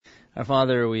Our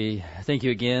Father, we thank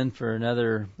you again for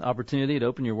another opportunity to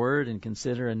open your word and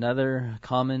consider another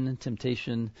common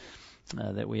temptation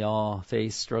that we all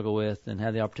face, struggle with, and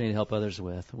have the opportunity to help others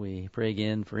with. We pray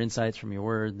again for insights from your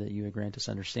word, that you would grant us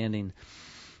understanding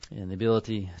and the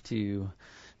ability to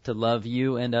love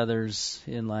you and others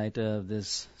in light of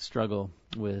this struggle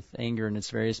with anger and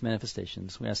its various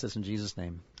manifestations. We ask this in Jesus'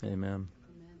 name. Amen.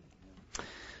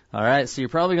 All right, so you're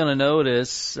probably going to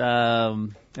notice,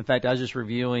 in fact, I was just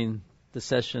reviewing the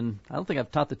session. I don't think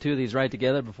I've taught the two of these right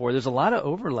together before. There's a lot of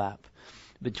overlap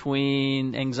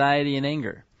between anxiety and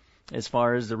anger as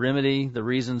far as the remedy, the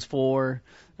reasons for,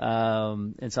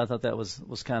 and so I thought that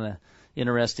was kind of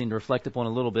interesting to reflect upon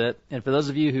a little bit. And for those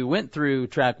of you who went through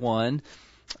track one,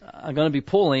 I'm going to be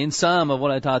pulling some of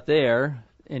what I taught there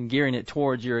and gearing it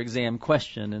towards your exam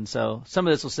question. And so some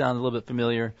of this will sound a little bit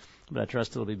familiar, but I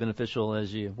trust it'll be beneficial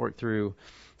as you work through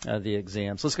the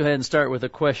exam. So let's go ahead and start with a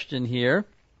question here.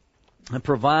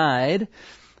 Provide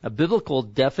a biblical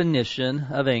definition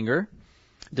of anger.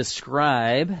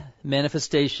 Describe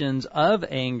manifestations of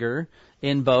anger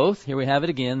in both, here we have it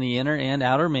again, the inner and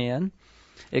outer man.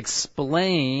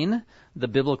 Explain the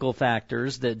biblical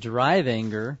factors that drive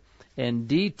anger, and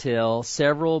detail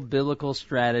several biblical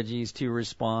strategies to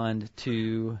respond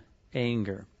to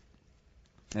anger.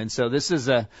 And so this is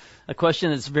a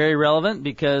question that's very relevant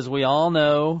because we all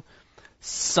know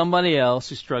somebody else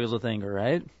who struggles with anger,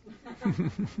 right?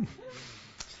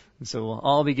 And so we'll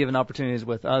all be given opportunities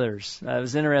with others. It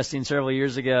was interesting several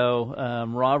years ago,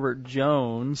 Robert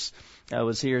Jones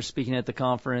was here speaking at the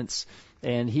conference,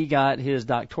 and he got his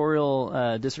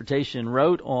doctoral dissertation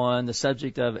wrote on the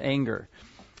subject of anger.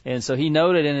 And so he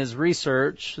noted in his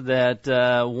research that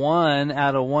 1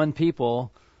 out of 1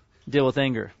 people deal with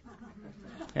anger.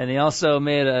 And he also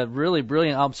made a really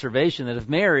brilliant observation that if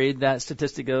married, that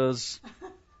statistic goes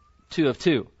 2 of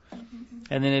 2.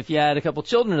 And then if you add a couple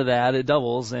children to that, it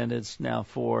doubles, and it's now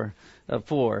 4 of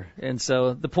 4. And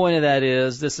so the point of that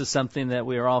is this is something that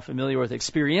we are all familiar with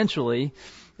experientially,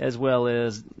 as well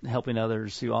as helping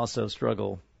others who also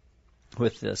struggle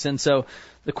with this. And so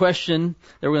the question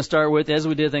that we're going to start with, as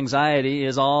we did with anxiety,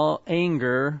 is all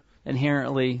anger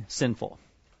inherently sinful?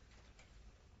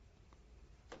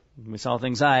 We saw with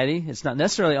anxiety, it's not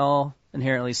necessarily all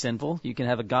inherently sinful. You can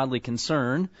have a godly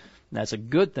concern. That's a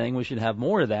good thing. We should have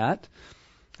more of that.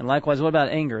 And likewise, what about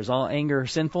anger? Is all anger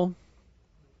sinful?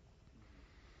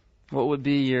 What would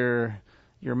be your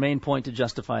main point to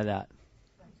justify that?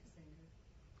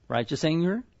 Righteous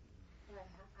anger? I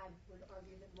would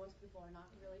argue that most people are not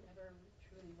really ever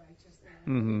truly righteous.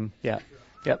 Mm-hmm. Yeah.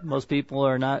 Yep. Most people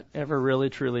are not ever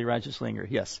really truly righteous anger.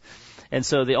 Yes. And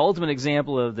so the ultimate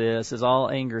example of this is all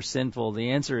anger sinful.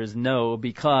 The answer is no,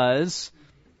 because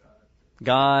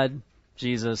God,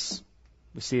 Jesus,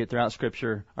 we see it throughout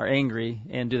Scripture, are angry,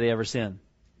 and do they ever sin?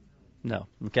 No.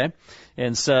 Okay?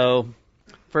 And so,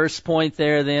 first point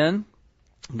there then,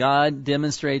 God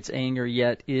demonstrates anger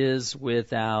yet is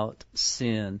without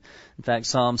sin. In fact,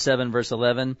 Psalm 7 verse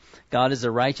 11, God is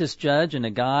a righteous judge and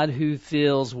a God who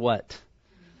feels what?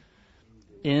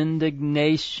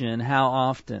 Indignation. How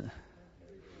often?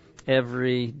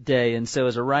 Every day. And so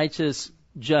as a righteous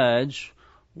judge,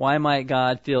 why might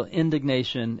God feel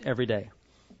indignation every day?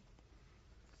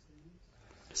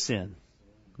 Sin,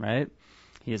 right?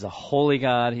 He is a holy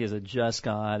God, He is a just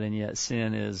God, and yet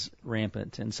sin is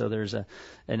rampant. And so there's an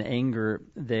anger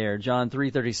there. John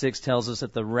 3:36 tells us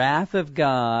that the wrath of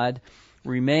God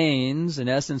remains, in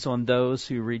essence, on those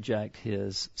who reject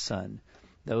His Son.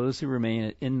 Those who remain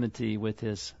at enmity with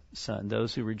His Son.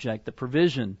 Those who reject the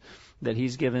provision that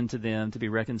He's given to them to be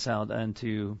reconciled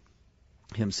unto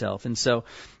Himself. And so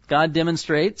God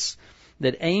demonstrates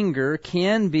that anger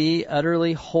can be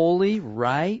utterly holy,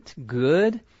 right,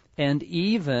 good, and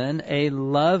even a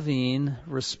loving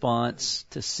response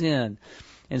to sin.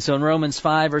 And so in Romans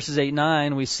 5, verses 8 and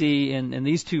 9, we see in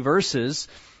these two verses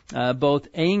both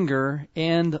anger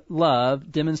and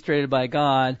love demonstrated by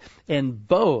God, and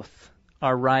both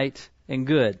are right and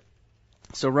good.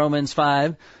 So Romans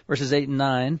 5, verses 8 and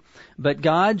 9, but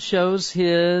God shows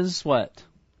His what?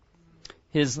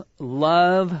 His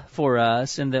love for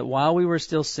us, and that while we were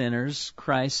still sinners,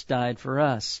 Christ died for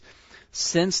us.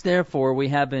 Since therefore we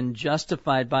have been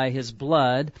justified by His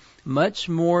blood, much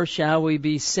more shall we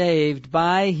be saved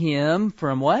by Him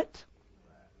from what?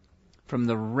 From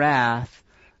the wrath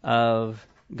of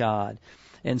God.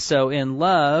 And so in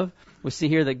love, we see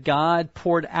here that God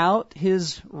poured out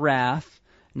His wrath,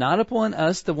 not upon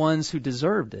us, the ones who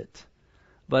deserved it,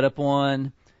 but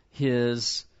upon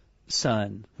His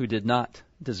Son, who did not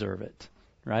deserve it,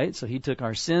 right? So He took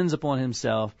our sins upon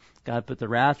Himself. God put the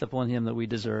wrath upon Him that we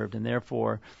deserved, and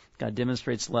therefore God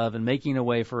demonstrates love in making a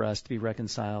way for us to be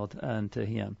reconciled unto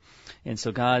Him. And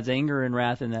so God's anger and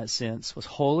wrath in that sense was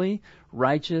holy,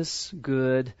 righteous,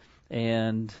 good,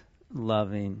 and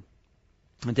loving.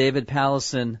 David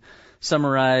Powlison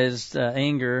summarized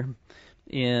anger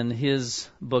in his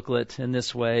booklet in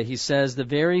this way. He says, the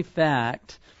very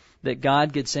fact that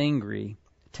God gets angry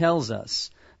tells us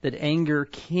that anger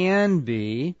can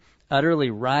be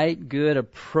utterly right, good,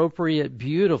 appropriate,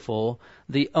 beautiful,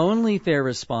 the only fair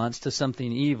response to something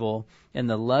evil, and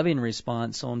the loving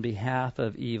response on behalf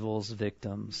of evil's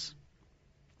victims.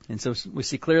 And so we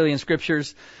see clearly in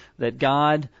Scriptures that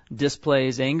God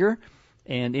displays anger,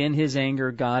 and in His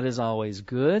anger, God is always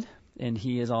good, and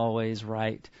He is always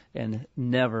right, and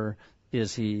never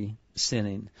is He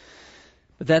sinning.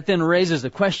 But that then raises the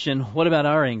question, what about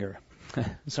our anger?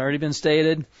 It's already been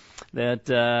stated that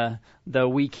though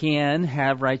we can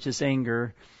have righteous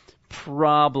anger,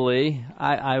 probably,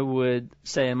 I would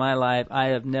say in my life, I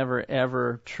have never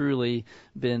ever truly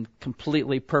been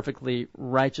completely, perfectly,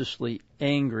 righteously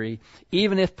angry.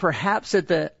 Even if perhaps at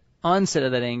the onset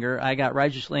of that anger, I got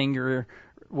righteous anger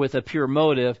with a pure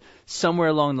motive, somewhere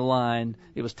along the line,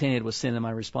 it was tainted with sin in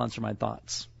my response or my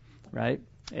thoughts, right?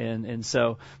 And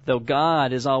so, though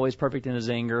God is always perfect in His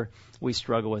anger, we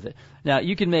struggle with it. Now,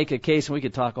 you can make a case, and we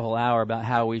could talk a whole hour about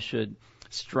how we should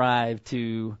strive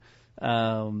to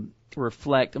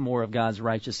reflect more of God's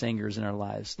righteous angers in our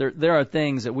lives. There are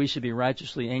things that we should be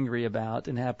righteously angry about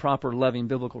and have proper, loving,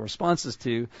 biblical responses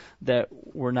to that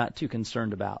we're not too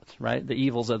concerned about, right? The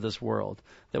evils of this world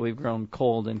that we've grown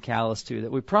cold and callous to,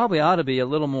 that we probably ought to be a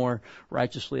little more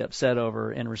righteously upset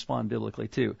over and respond biblically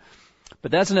to.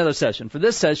 But that's another session. For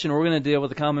this session, we're going to deal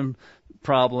with the common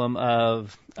problem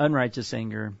of unrighteous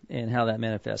anger and how that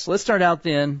manifests. So let's start out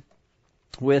then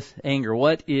with anger.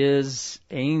 What is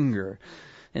anger?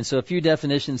 And so a few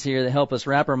definitions here that help us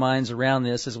wrap our minds around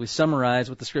this as we summarize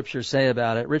what the Scriptures say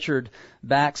about it. Richard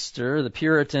Baxter, the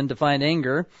Puritan, defined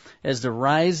anger as the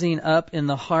rising up in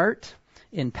the heart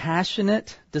in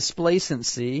passionate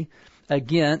displacency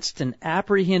against an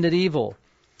apprehended evil,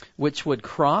 which would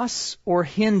cross or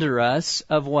hinder us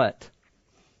of what?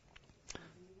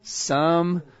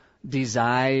 Some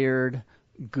desired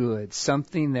good,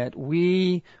 something that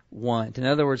we want. In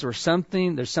other words, there's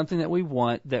something that we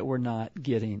want that we're not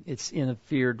getting. It's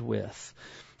interfered with.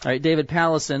 All right, David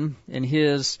Powlison, in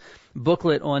his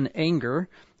booklet on anger,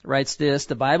 writes this: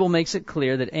 the Bible makes it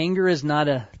clear that anger is not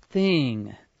a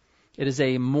thing. It is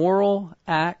a moral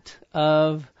act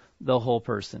of the whole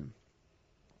person.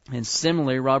 And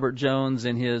similarly, Robert Jones,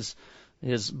 in his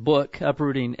book,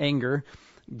 Uprooting Anger,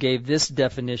 gave this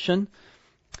definition.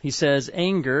 He says,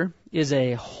 anger is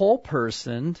a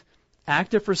whole-personed,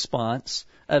 active response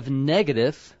of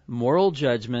negative moral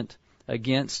judgment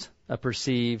against a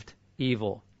perceived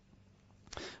evil.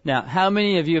 Now, how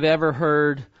many of you have ever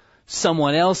heard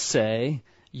someone else say,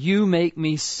 "You make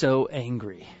me so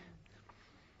angry"?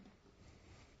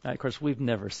 Of course, we've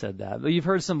never said that, but you've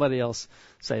heard somebody else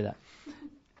say that.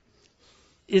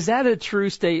 Is that a true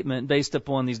statement based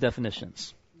upon these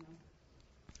definitions?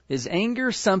 Is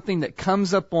anger something that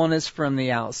comes up on us from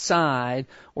the outside,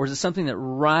 or is it something that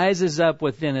rises up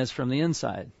within us from the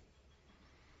inside?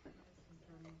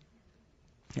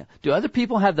 Yeah. Do other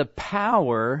people have the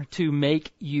power to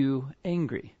make you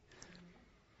angry?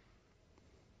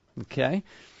 Okay.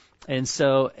 And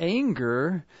so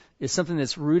anger is something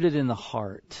that's rooted in the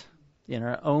heart, in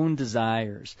our own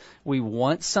desires. We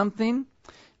want something.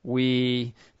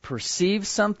 We perceive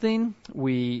something,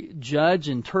 we judge,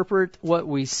 interpret what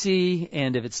we see,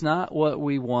 and if it's not what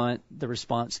we want, the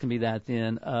response can be that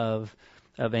then of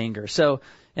anger. So,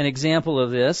 an example of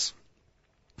this,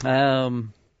 you're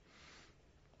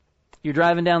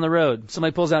driving down the road,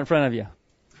 somebody pulls out in front of you.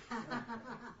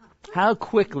 How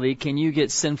quickly can you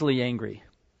get sinfully angry?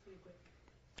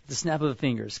 The snap of the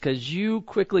fingers, because you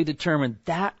quickly determine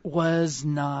that was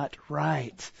not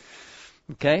right.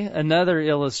 Okay, another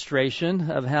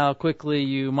illustration of how quickly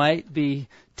you might be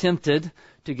tempted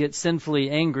to get sinfully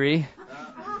angry.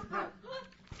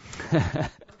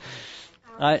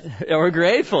 Or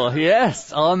grateful,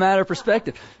 yes, all a matter of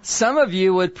perspective. Some of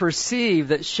you would perceive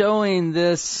that showing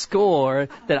this score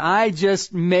that I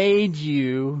just made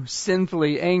you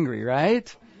sinfully angry,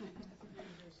 right?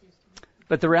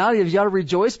 But the reality is you ought to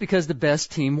rejoice because the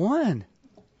best team won.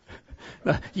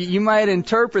 You might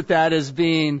interpret that as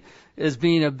being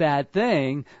a bad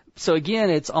thing. So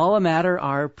again, it's all a matter of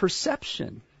our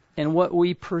perception and what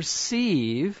we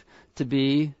perceive to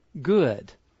be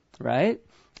good, right?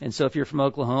 And so if you're from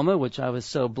Oklahoma, which I was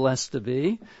so blessed to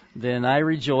be, then I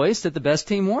rejoice that the best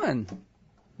team won.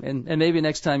 And maybe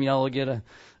next time y'all will get a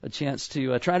chance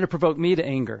to try to provoke me to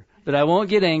anger. But I won't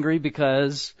get angry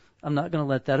because I'm not going to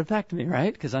let that affect me,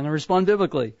 right? Because I'm going to respond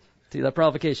biblically to that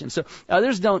provocation. So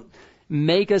others don't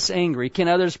make us angry. Can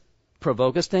others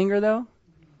provoke us to anger, though?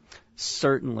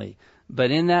 Certainly.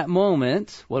 But in that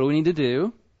moment, what do we need to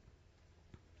do?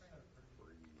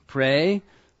 Pray,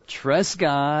 trust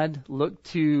God, look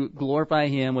to glorify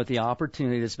Him with the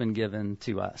opportunity that's been given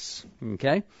to us.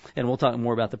 Okay? And we'll talk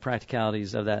more about the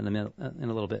practicalities of that in a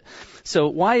little bit. So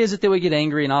why is it that we get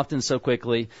angry and often so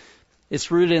quickly? It's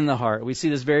rooted in the heart. We see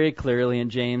this very clearly in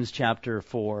James chapter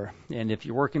 4. And if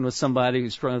you're working with somebody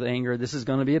who's struggling with anger, this is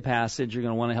going to be a passage you're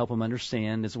going to want to help them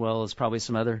understand, as well as probably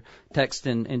some other text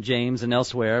in James and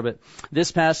elsewhere. But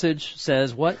this passage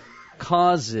says, what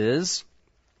causes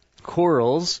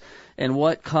quarrels and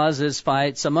what causes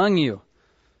fights among you?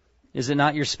 Is it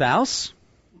not your spouse?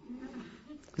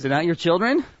 Is it not your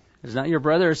children? Is it not your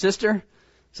brother or sister?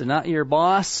 Is it not your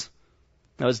boss?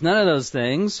 No, it's none of those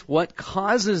things. What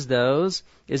causes those?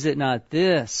 Is it not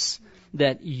this,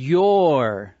 that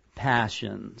your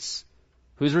passions,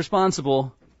 who's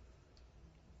responsible?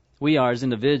 We are as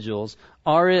individuals,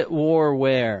 are at war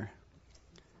where?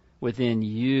 Within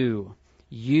you.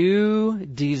 You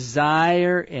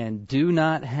desire and do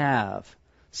not have,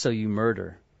 so you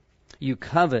murder. You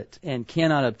covet and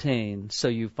cannot obtain, so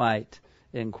you fight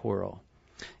and quarrel.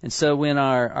 And so when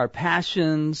our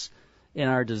passions and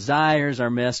our desires are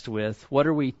messed with, what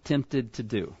are we tempted to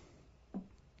do?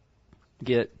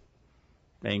 Get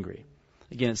angry.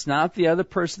 Again, it's not the other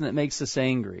person that makes us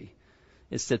angry.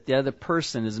 It's that the other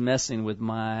person is messing with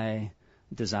my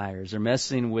desires. They're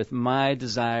messing with my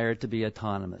desire to be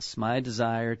autonomous, my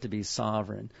desire to be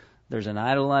sovereign. There's an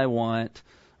idol I want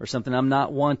or something I'm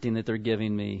not wanting that they're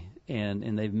giving me,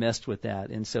 and they've messed with that.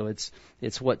 And so it's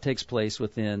what takes place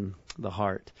within the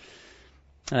heart.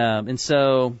 And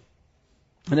so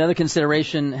another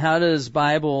consideration, how does the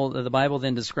Bible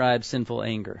then describe sinful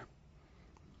anger?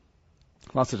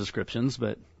 Lots of descriptions,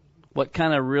 but what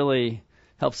kind of really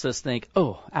helps us think,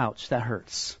 oh, ouch, that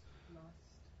hurts?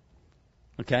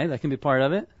 Okay, that can be part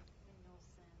of it.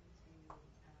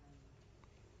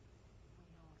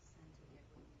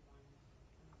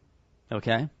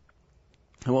 Okay.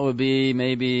 And what would be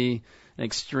maybe an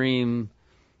extreme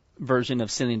version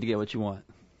of sinning to get what you want?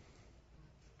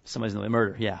 Somebody's in the way,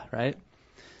 murder, yeah, right?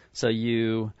 So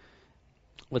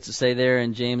what's it say there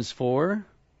in James 4?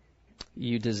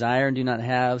 You desire and do not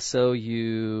have, so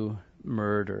you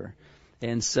murder.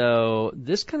 And so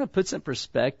this kind of puts in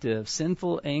perspective,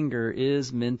 sinful anger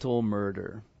is mental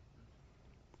murder.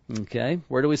 Okay,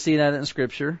 where do we see that in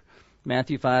Scripture?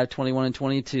 Matthew 5:21 and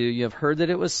 22. You have heard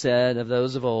that it was said of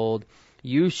those of old,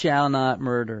 you shall not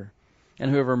murder.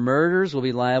 And whoever murders will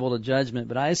be liable to judgment.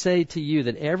 But I say to you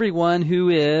that everyone who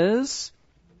is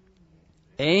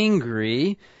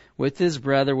angry with his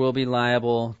brother will be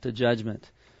liable to judgment.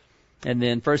 And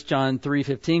then 1 John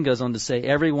 3:15 goes on to say,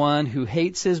 everyone who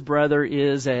hates his brother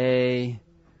is a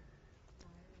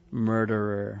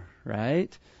murderer,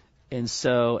 right? And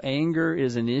so anger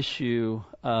is an issue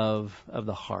of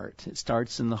the heart. It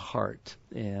starts in the heart.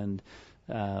 And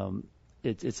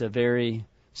it's a very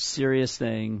serious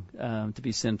thing to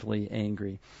be sinfully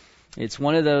angry. It's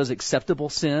one of those acceptable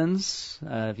sins.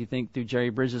 If you think through Jerry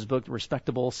Bridges' book,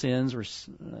 Respectable Sins,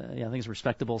 I think it's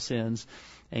Respectable Sins,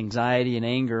 anxiety and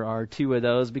anger are two of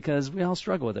those because we all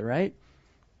struggle with it, right?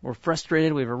 We're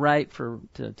frustrated. We have a right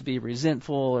to be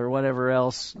resentful or whatever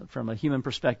else from a human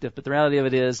perspective. But the reality of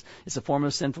it is it's a form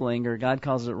of sinful anger. God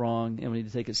calls it wrong, and we need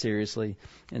to take it seriously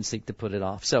and seek to put it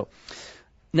off. So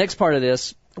next part of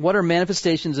this, what are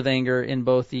manifestations of anger in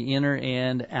both the inner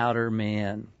and outer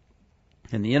man?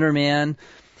 In the inner man,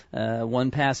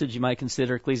 one passage you might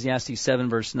consider, Ecclesiastes 7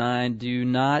 verse 9, be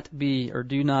not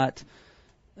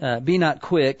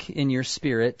quick in your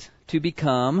spirit to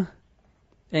become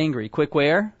angry. Quick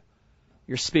where?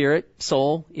 Your spirit,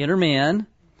 soul, inner man.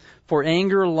 For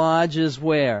anger lodges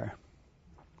where?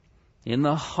 In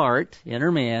the heart,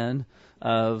 inner man,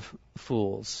 of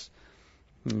fools.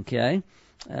 Okay.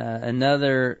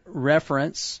 Another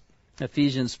reference,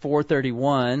 Ephesians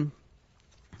 4:31.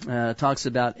 Talks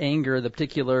about anger. The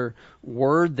particular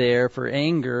word there for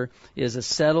anger is a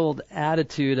settled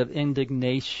attitude of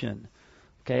indignation.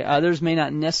 Okay, others may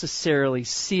not necessarily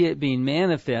see it being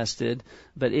manifested,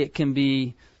 but it can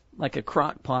be like a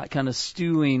crock pot kind of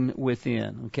stewing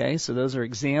within. Okay, so those are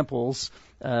examples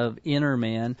of inner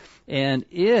man. And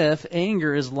if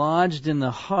anger is lodged in the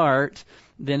heart,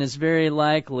 then it's very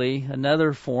likely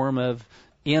another form of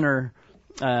inner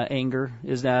anger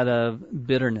is that of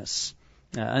bitterness.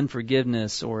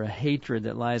 Unforgiveness or a hatred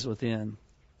that lies within.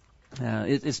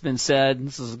 It's been said,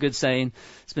 this is a good saying,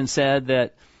 it's been said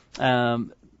that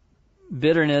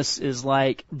bitterness is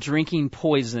like drinking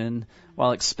poison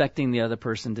while expecting the other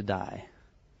person to die.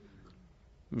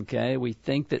 Okay, we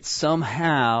think that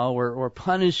somehow we're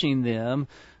punishing them,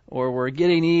 or we're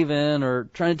getting even, or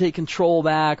trying to take control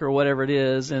back, or whatever it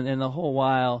is, and the whole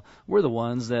while we're the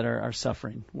ones that are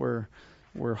suffering. We're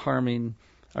harming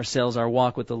ourselves, our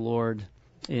walk with the Lord,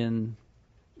 in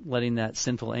letting that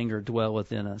sinful anger dwell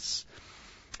within us.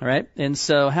 All right, and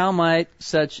so how might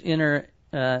such inner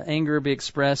anger be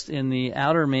expressed in the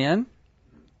outer man?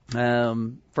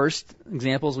 First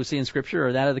examples we see in Scripture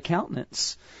are that of the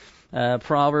countenance.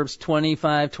 Proverbs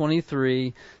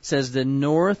 25:23 says, "The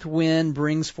north wind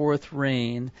brings forth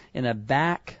rain, and a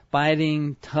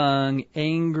backbiting tongue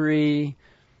angry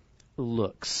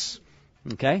looks."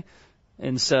 Okay?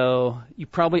 And so you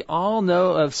probably all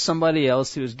know of somebody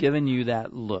else who has given you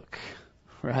that look,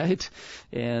 right?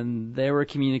 And they were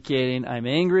communicating, "I'm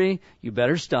angry, you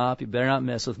better stop, you better not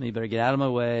mess with me, you better get out of my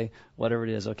way," whatever it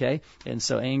is, okay? And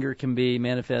so anger can be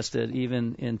manifested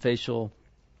even in facial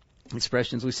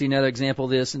expressions. We see another example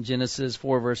of this in Genesis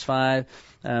 4, verse 5.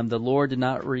 The Lord did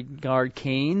not regard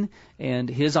Cain and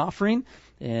his offering.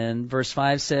 And verse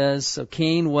 5 says, "So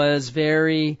Cain was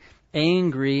very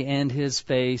angry and his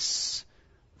face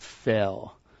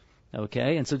fell."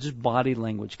 Okay, and so just body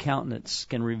language, countenance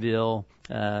can reveal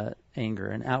anger,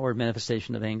 an outward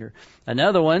manifestation of anger.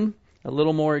 Another one, a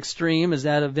little more extreme, is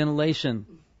that of ventilation.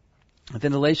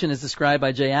 Ventilation is described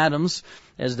by Jay Adams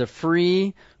as the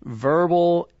free,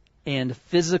 verbal, and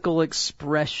physical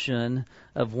expression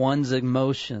of one's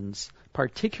emotions,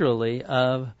 particularly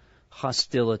of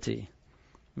hostility.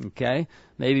 Okay?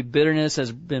 Maybe bitterness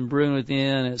has been brewing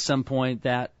within, at some point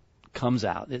that comes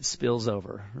out. It spills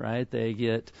over, right? They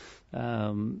get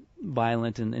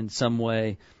violent in some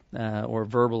way, or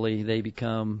verbally they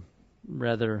become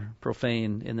rather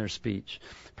profane in their speech.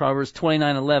 Proverbs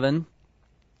 29:11,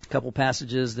 a couple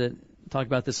passages that talk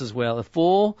about this as well. "A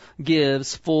fool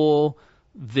gives full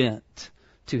vent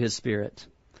to his spirit,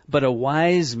 but a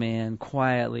wise man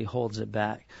quietly holds it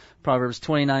back." Proverbs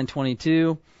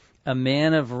 29:22, "A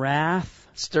man of wrath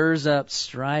stirs up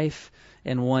strife,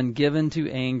 and one given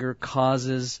to anger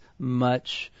causes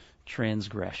much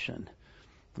transgression."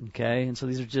 Okay, and so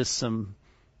these are just some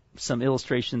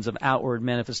illustrations of outward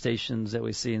manifestations that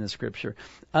we see in the Scripture.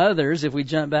 Others, if we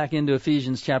jump back into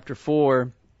Ephesians chapter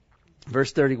 4,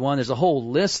 verse 31, there's a whole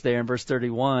list there in verse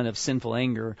 31 of sinful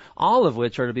anger, all of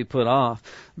which are to be put off.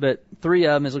 But three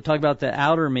of them, as we talk about the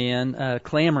outer man,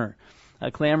 clamor.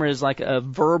 Clamor is like a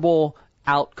verbal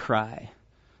outcry.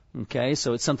 Okay,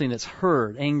 so it's something that's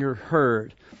heard, anger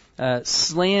heard.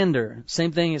 Slander,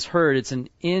 same thing as heard. It's an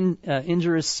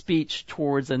injurious speech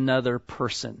towards another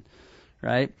person.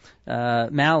 Right?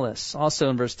 Malice, also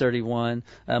in verse 31,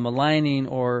 maligning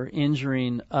or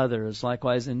injuring others,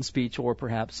 likewise in speech or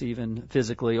perhaps even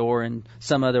physically or in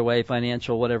some other way,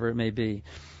 financial, whatever it may be.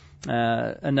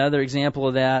 Another example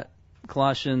of that,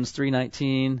 Colossians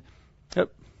 3:19,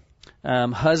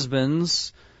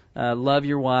 husbands, love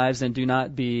your wives and do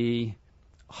not be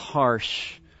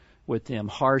harsh with them.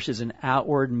 Harsh is an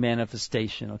outward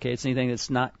manifestation. Okay, it's anything that's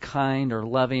not kind or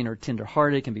loving or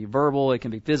tender-hearted. It can be verbal, it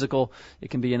can be physical, it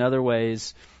can be in other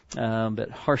ways.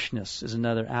 But harshness is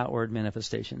another outward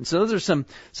manifestation. So those are some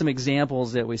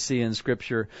examples that we see in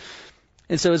Scripture.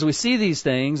 And so as we see these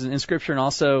things in Scripture and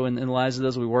also in the lives of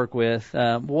those we work with,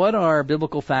 what are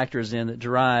biblical factors that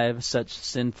drive such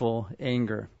sinful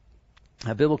anger?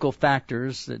 Biblical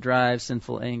factors that drive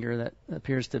sinful anger, that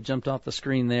appears to have jumped off the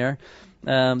screen there.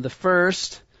 The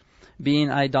first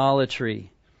being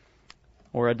idolatry,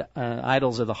 or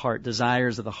idols of the heart,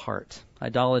 desires of the heart.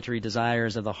 Idolatry,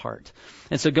 desires of the heart.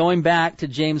 And so going back to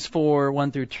James 4,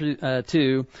 1 through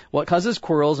 2, what causes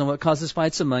quarrels and what causes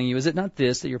fights among you? Is it not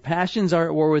this, that your passions are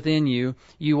at war within you?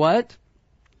 You what?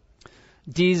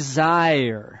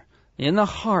 Desire. In the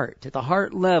heart, at the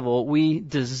heart level, we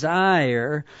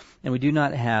desire and we do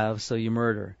not have, so you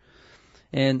murder.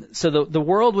 And so the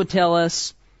world would tell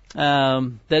us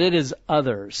that it is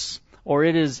others, or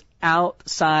it is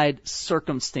outside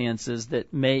circumstances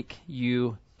that make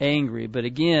you angry. But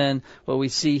again, what we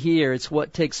see here, it's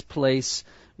what takes place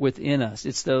within us.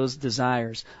 It's those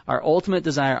desires. Our ultimate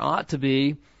desire ought to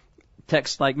be,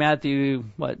 texts like Matthew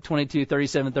 22,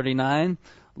 37, 39,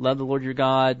 love the Lord your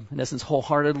God, in essence,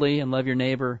 wholeheartedly, and love your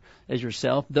neighbor as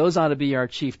yourself. Those ought to be our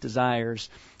chief desires.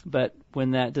 But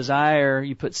when that desire,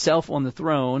 you put self on the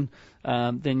throne,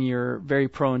 then you're very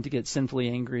prone to get sinfully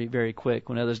angry very quick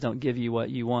when others don't give you what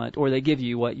you want, or they give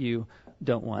you what you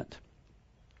don't want.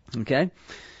 Okay?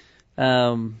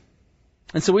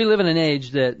 And so we live in an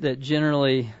age that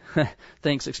generally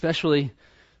thinks, especially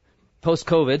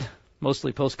post-COVID,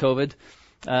 mostly post-COVID,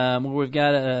 where we've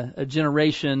got a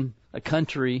generation, a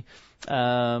country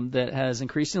that has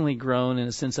increasingly grown in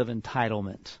a sense of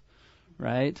entitlement,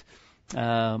 right?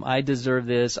 I deserve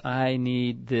this. I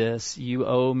need this. You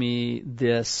owe me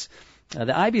this. The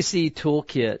IBC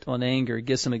toolkit on anger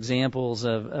gives some examples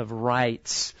of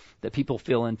rights that people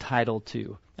feel entitled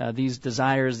to, these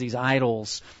desires, these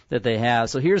idols that they have.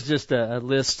 So here's just a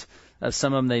list of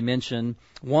some of them they mention.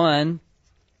 One,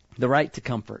 the right to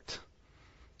comfort,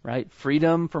 right?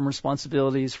 Freedom from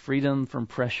responsibilities, freedom from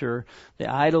pressure.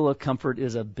 The idol of comfort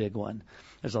is a big one.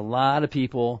 There's a lot of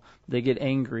people, they get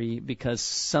angry because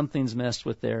something's messed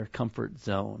with their comfort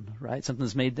zone, right?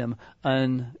 Something's made them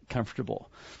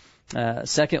uncomfortable.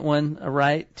 Second one, a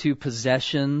right to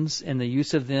possessions and the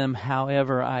use of them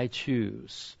however I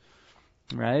choose,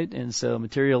 right? And so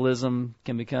materialism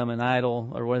can become an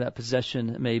idol or where that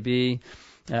possession may be.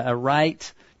 A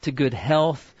right to good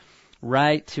health,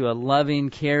 right to a loving,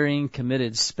 caring,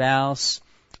 committed spouse,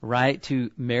 right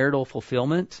to marital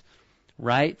fulfillment,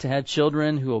 right to have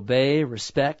children who obey,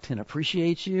 respect, and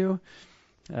appreciate you,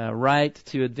 right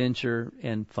to adventure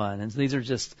and fun. And these are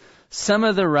just some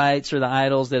of the rights or the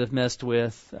idols that if messed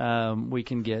with, we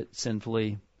can get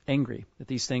sinfully angry. If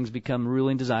these things become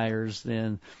ruling desires,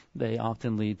 then they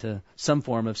often lead to some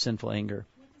form of sinful anger.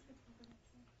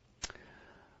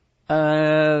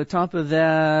 Top of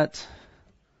that,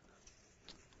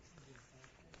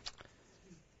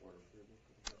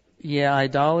 yeah,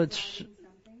 idolatry.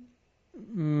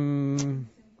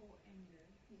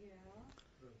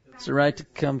 It's the right to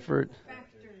comfort.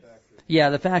 Yeah,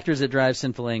 the factors that drive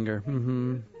sinful anger.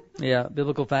 Yeah,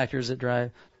 biblical factors that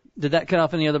drive. Did that cut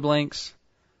off any other blanks?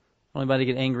 Only anybody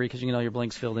get angry because you can all your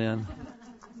blanks filled in.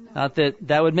 Not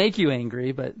that would make you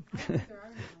angry, but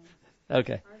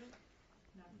okay.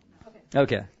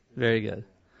 Okay, very good.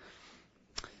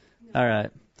 All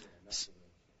right.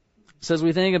 So as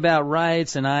we think about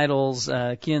rights and idols,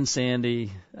 Ken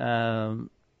Sandy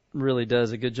really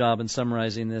does a good job in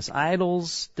summarizing this.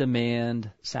 Idols demand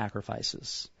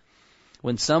sacrifices.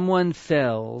 When someone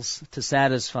fails to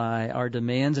satisfy our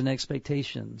demands and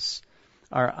expectations,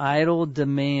 our idol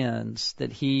demands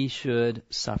that he should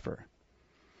suffer.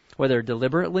 Whether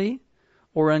deliberately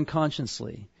or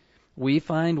unconsciously, we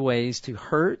find ways to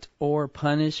hurt or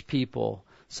punish people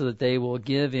so that they will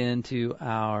give in to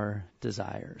our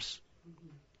desires.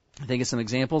 Think of some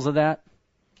examples of that.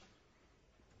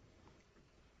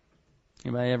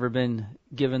 Anybody ever been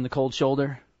given the cold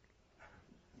shoulder?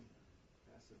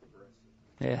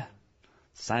 Yeah.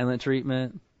 Silent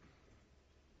treatment.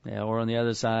 Yeah, or on the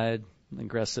other side,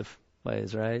 aggressive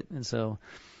ways, right? And so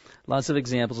lots of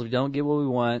examples. If we don't get what we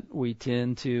want, we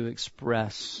tend to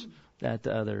express that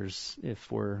to others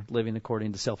if we're living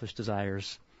according to selfish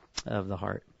desires of the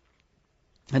heart.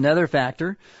 Another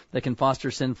factor that can foster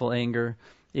sinful anger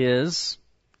is,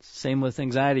 same with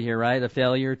anxiety here, right? A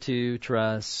failure to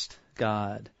trust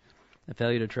God. A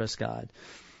failure to trust God.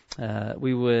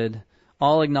 We would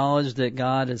all acknowledge that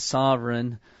God is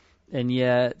sovereign, and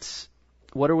yet,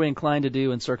 what are we inclined to do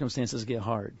when circumstances get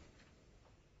hard?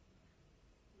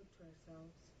 Look to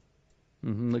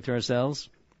ourselves. Look to ourselves.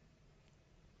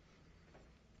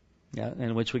 Yeah,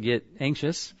 in which we get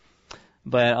anxious.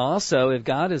 But also, if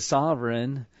God is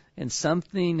sovereign and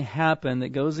something happened that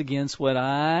goes against what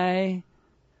I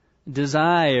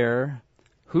desire,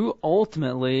 who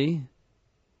ultimately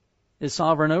is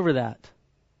sovereign over that?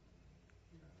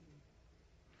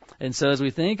 And so as we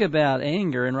think about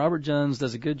anger, and Robert Jones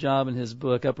does a good job in his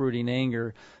book, Uprooting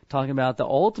Anger, talking about that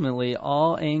ultimately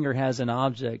all anger has an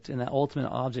object, and that ultimate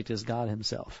object is God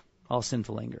himself, all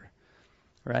sinful anger,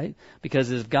 right? Because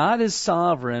if God is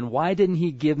sovereign, why didn't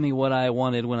he give me what I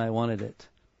wanted when I wanted it?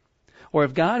 Or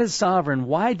if God is sovereign,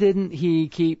 why didn't he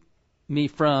keep me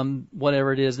from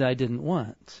whatever it is that I didn't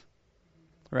want,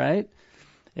 right?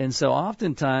 And so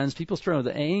oftentimes people struggle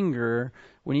with anger.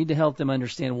 We need to help them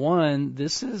understand, one,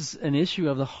 this is an issue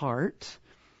of the heart.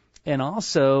 And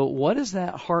also, what is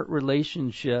that heart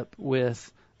relationship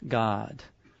with God?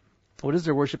 What does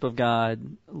their worship of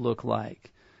God look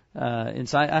like? And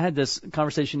so I had this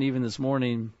conversation even this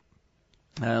morning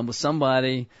with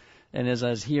somebody, and as I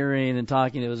was hearing and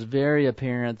talking, it was very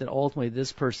apparent that ultimately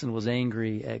this person was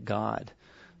angry at God.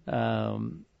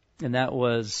 And that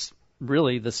was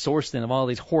really the source then of all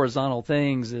these horizontal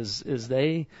things is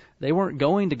they weren't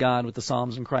going to God with the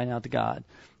Psalms and crying out to God.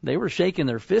 They were shaking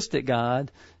their fist at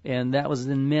God, and that was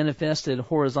then manifested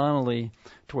horizontally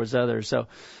towards others. So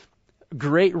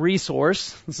great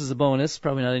resource. This is a bonus,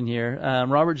 probably not in here.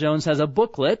 Robert Jones has a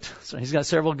booklet. So he's got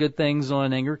several good things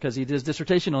on anger because he did his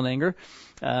dissertation on anger.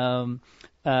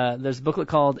 There's a booklet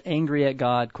called Angry at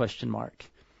God, ?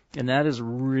 And that is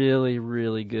really,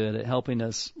 really good at helping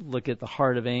us look at the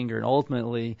heart of anger. And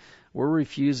ultimately, we're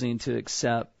refusing to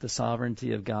accept the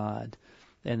sovereignty of God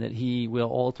and that he will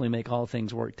ultimately make all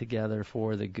things work together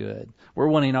for the good. We're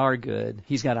wanting our good.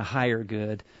 He's got a higher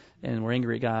good. And we're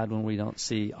angry at God when we don't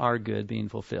see our good being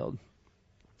fulfilled.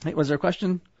 Hey, was there a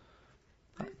question?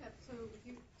 So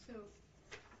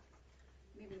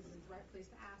maybe this is the right place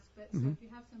to ask, but so if you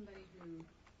have somebody who,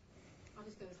 I'll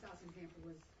just go to Sal's example,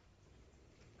 was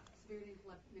severely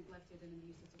neglected and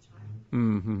abused as a child,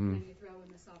 and you throw in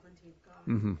the sovereignty of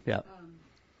God. Yeah.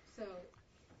 So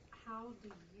how do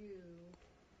you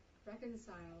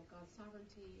reconcile God's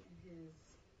sovereignty and his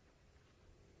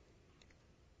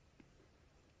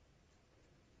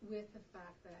with the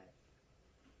fact that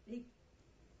he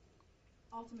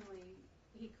ultimately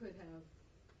could have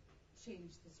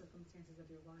changed the circumstances of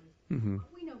your life.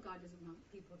 We know God doesn't want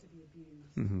people to be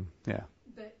abused. Yeah.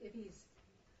 But if he's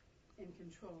in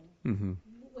control,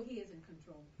 well, he is in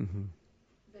control.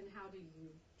 Then how do you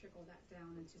trickle that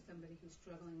down into somebody who's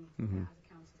struggling with that as a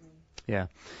counselor? Yeah.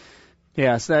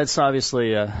 Yeah, so that's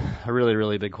obviously a really,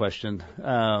 really big question.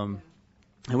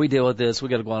 And we deal with this. We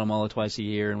go to Guatemala twice a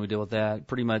year, and we deal with that.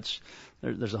 Pretty much,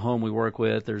 there's a home we work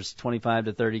with. There's 25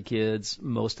 to 30 kids.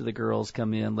 Most of the girls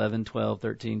come in 11, 12,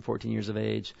 13, 14 years of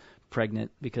age, pregnant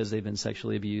because they've been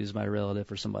sexually abused by a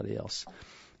relative or somebody else.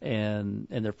 And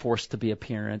they're forced to be a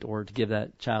parent or to give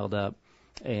that child up.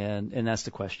 And that's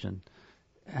the question.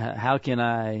 How can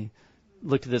I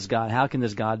look to this God? How can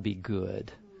this God be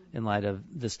good in light of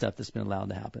this stuff that's been allowed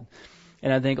to happen?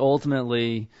 And I think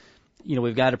ultimately,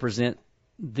 we've got to present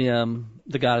them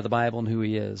the God of the Bible and who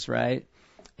he is, right?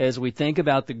 As we think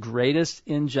about the greatest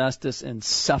injustice and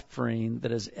suffering that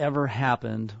has ever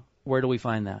happened, where do we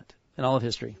find that? In all of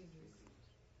history.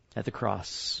 At the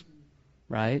cross,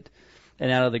 right?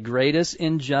 And out of the greatest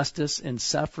injustice and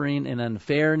suffering and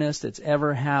unfairness that's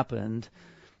ever happened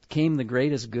came the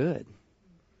greatest good.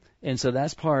 And so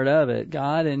that's part of it.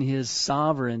 God in his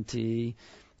sovereignty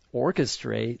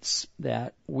orchestrates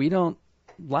that. We don't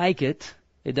like it.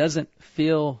 It doesn't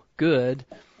feel good,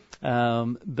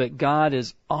 but God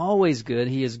is always good.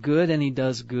 He is good and he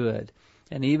does good.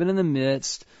 And even in the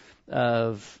midst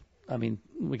of,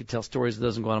 we could tell stories of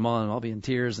those in Guatemala and I'll be in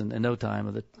tears in no time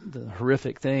of the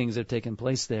horrific things that have taken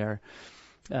place there.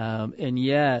 And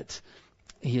yet,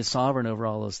 he is sovereign over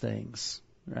all those things,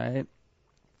 right?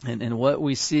 And what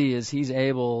we see is he's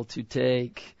able to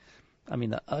take,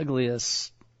 the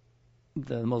ugliest,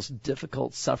 the most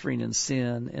difficult suffering and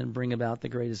sin and bring about the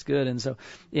greatest good. And so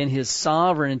in his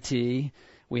sovereignty,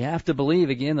 we have to believe,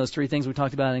 again, those three things we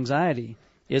talked about in anxiety.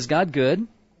 Is God good?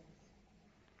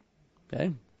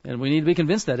 Okay. And we need to be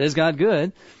convinced that. Is God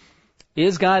good?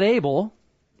 Is God able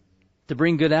to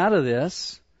bring good out of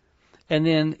this? And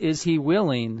then is he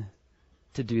willing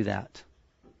to do that?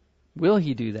 Will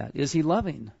he do that? Is he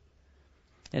loving?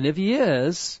 And if he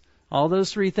is, all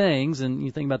those three things, and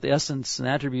you think about the essence and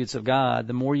attributes of God,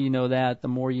 the more you know that, the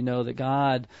more you know that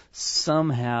God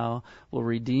somehow will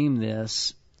redeem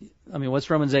this. What's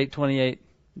Romans 8:28,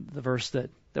 the verse that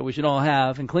we should all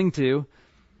have and cling to?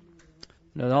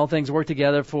 All things work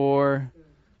together for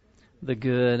the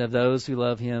good of those who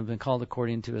love him and called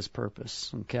according to his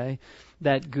purpose. Okay?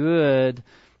 That good,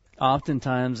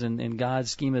 oftentimes in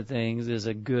God's scheme of things, is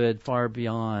a good far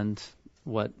beyond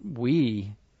what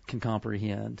we can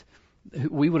comprehend.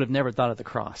 We would have never thought of the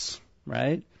cross,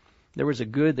 right? There was a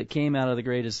good that came out of the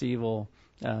greatest evil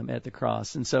at the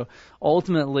cross. And so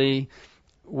ultimately,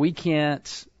 we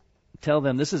can't tell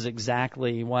them this is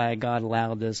exactly why God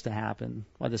allowed this to happen,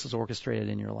 why this was orchestrated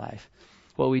in your life.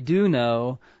 What we do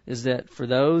know is that for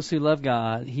those who love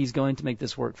God, he's going to make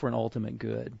this work for an ultimate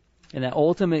good. And that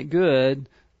ultimate good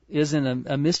isn't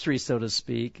a mystery, so to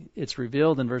speak. It's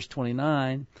revealed in verse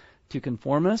 29 to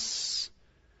conform us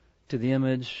to the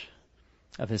image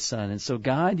of his Son. And so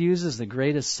God uses the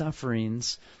greatest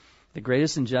sufferings, the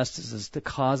greatest injustices to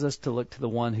cause us to look to the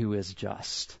one who is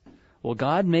just. Will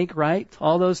God make right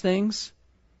all those things?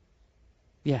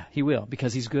 Yeah, he will,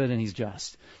 because he's good and he's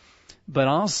just. But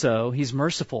also, he's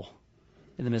merciful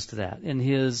in the midst of that. And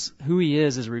who he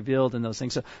is revealed in those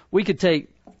things. So we could take,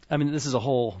 this is a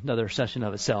whole another session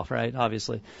of itself, right?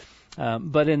 Obviously.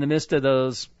 But in the midst of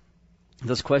those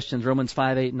questions, Romans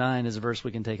 5:8-9 is a verse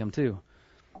we can take them to.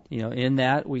 In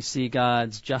that we see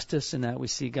God's justice, in that we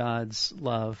see God's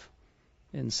love.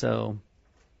 And so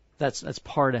that's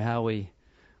part of how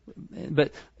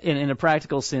but in a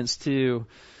practical sense too,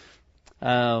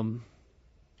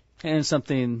 and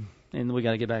something, and we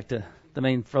got to get back to the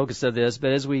main focus of this,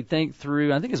 but as we think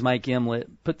through, I think as Mike Emlet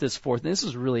put this forth, and this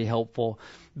is really helpful.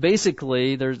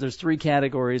 Basically, there's three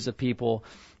categories of people.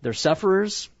 There's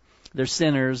sufferers, there's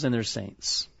sinners, and there's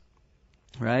saints.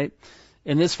 Right?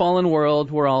 In this fallen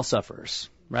world, we're all sufferers.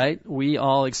 Right? We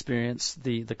all experience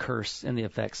the curse and the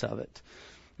effects of it.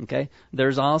 Okay?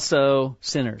 There's also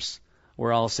sinners.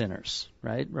 We're all sinners.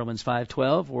 Right? Romans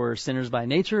 5:12, we're sinners by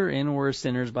nature and we're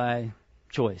sinners by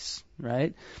choice.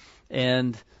 Right?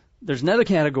 And there's another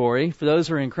category. For those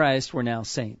who are in Christ, we're now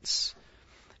saints.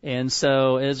 And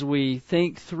so as we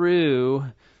think through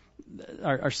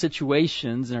our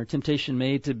situations and our temptation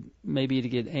maybe to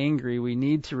get angry, we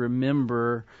need to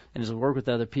remember, and as we work with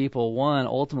other people, one,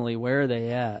 ultimately, where are they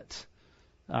at?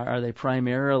 Are they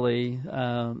primarily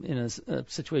in a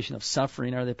situation of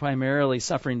suffering? Are they primarily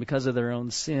suffering because of their own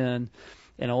sin?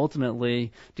 And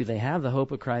ultimately, do they have the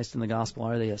hope of Christ in the gospel?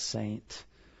 Are they a saint?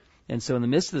 And so in the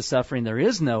midst of the suffering, there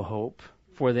is no hope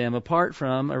for them apart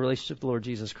from a relationship with the Lord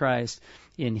Jesus Christ.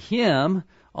 In Him,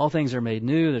 all things are made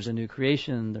new. There's a new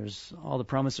creation. There's all the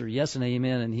promises are yes and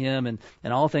amen in Him. And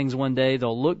all things one day,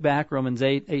 they'll look back, Romans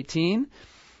 8:18,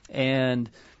 and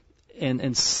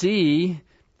see,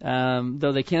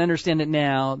 though they can't understand it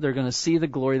now, they're going to see the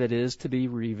glory that is to be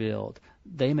revealed.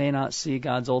 They may not see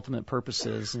God's ultimate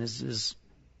purposes and His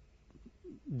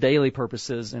daily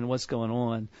purposes and what's going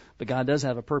on, but God does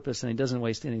have a purpose, and He doesn't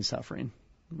waste any suffering,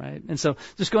 right? And so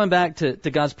just going back to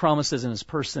God's promises and His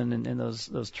person and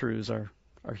those truths are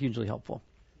hugely helpful.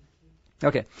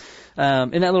 Okay.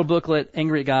 In that little booklet,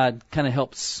 Angry at God kind of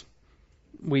helps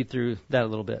weed through that a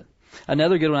little bit.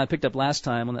 Another good one I picked up last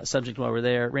time on that subject while we were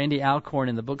there, Randy Alcorn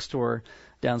in the bookstore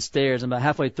downstairs. I'm about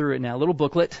halfway through it now. A little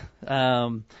booklet.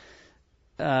 How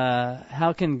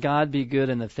can God be good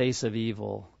in the face of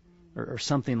evil? Or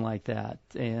something like that.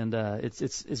 And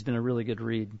it's been a really good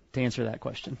read to answer that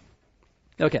question.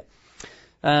 Okay.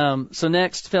 So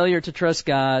next, failure to trust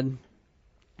God.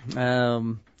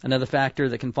 Another factor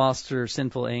that can foster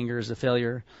sinful anger is a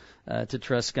failure to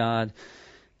trust God.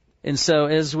 And so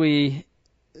as we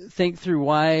think through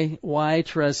why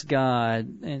trust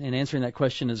God, and answering that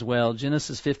question as well,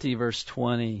 Genesis 50 verse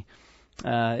 20,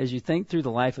 as you think through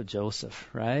the life of Joseph,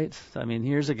 right? I mean,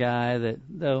 here's a guy that,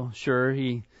 though sure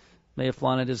he may have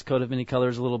flaunted his coat of many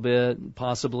colors a little bit,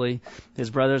 possibly. His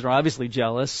brothers were obviously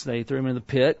jealous. They threw him in the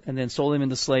pit and then sold him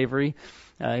into slavery.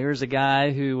 Here's a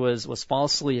guy who was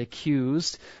falsely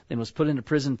accused and was put into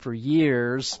prison for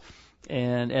years.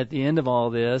 And at the end of all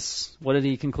this, what did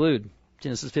he conclude?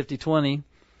 Genesis 50:20.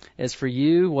 As for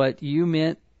you, what you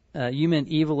meant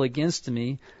evil against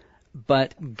me,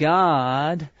 but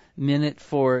God meant it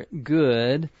for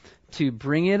good, to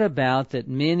bring it about that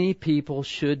many people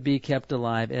should be kept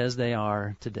alive as they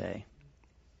are today.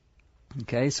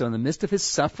 Okay, so in the midst of his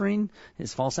suffering,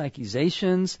 his false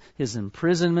accusations, his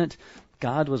imprisonment,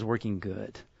 God was working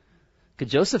good. Could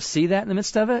Joseph see that in the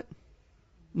midst of it?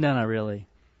 No, not really.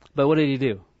 But what did he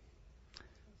do?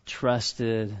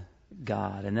 Trusted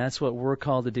God. And that's what we're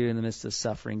called to do in the midst of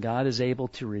suffering. God is able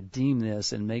to redeem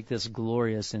this and make this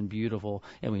glorious and beautiful.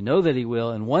 And we know that He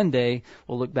will. And one day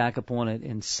we'll look back upon it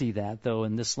and see that. Though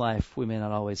in this life we may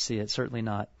not always see it. Certainly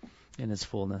not in its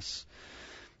fullness.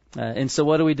 And so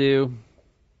what do?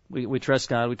 We trust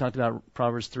God. We talked about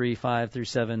Proverbs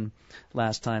 3:5-7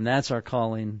 last time. That's our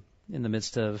calling in the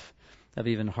midst of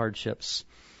even hardships.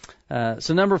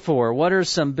 So number 4, what are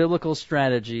some biblical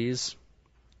strategies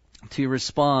to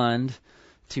respond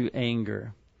to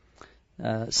anger?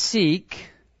 Seek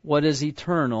what is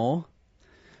eternal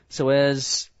so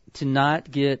as to not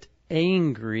get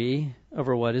angry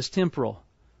over what is temporal.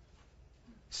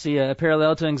 See a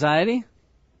parallel to anxiety?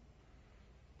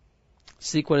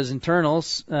 Seek what is eternal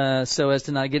so as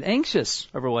to not get anxious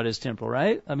over what is temporal,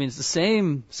 right? I mean, it's the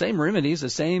same remedies, the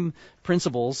same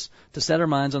principles to set our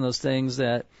minds on those things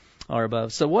that are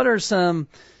above. So what are some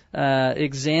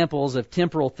examples of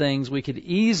temporal things we could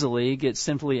easily get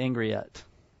sinfully angry at?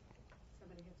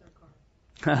 Somebody hits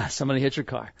our car. Somebody hits your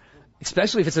car.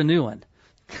 Especially if it's a new one.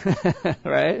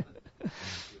 Right?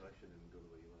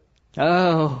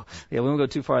 Oh, yeah, we won't go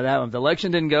too far on that one. The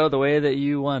election didn't go the way that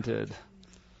you wanted.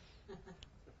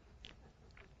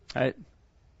 Right?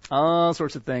 All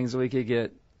sorts of things we could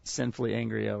get sinfully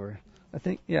angry over. I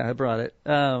think, yeah, I brought it.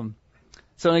 So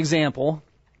an example.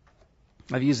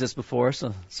 I've used this before,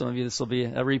 so some of you this will be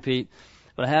a repeat.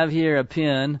 But I have here a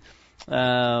pen.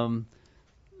 I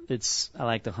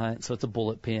like to hunt, so it's a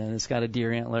bullet pen. It's got a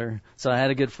deer antler. So I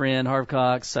had a good friend, Harv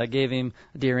Cox. I gave him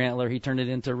a deer antler. He turned it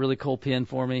into a really cool pen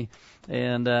for me.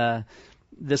 And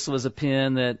this was a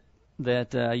pen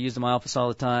that I used in my office all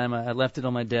the time. I left it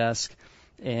on my desk.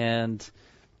 And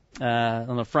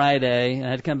on a Friday, and I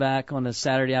had to come back on a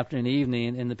Saturday afternoon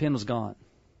evening, and the pen was gone.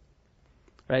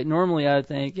 Right? Normally I would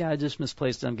think, I just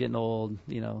misplaced it. I'm getting old.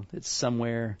 It's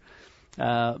somewhere.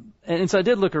 And so I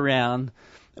did look around,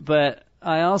 but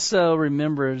I also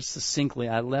remember succinctly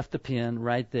I left the pen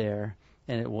right there,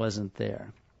 and it wasn't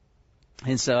there.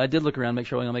 And so I did look around, make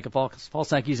sure I wasn't going to make a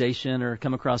false accusation or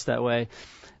come across that way.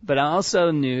 But I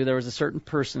also knew there was a certain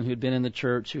person who'd been in the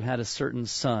church who had a certain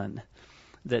son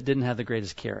that didn't have the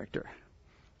greatest character.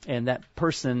 And that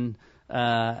person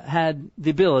had the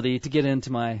ability to get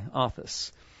into my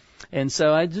office. And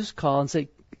so I just call and say,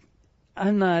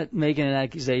 I'm not making an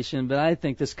accusation, but I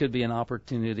think this could be an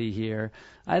opportunity here.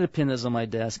 I had a pen that's on my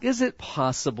desk. Is it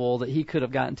possible that he could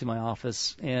have gotten to my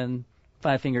office and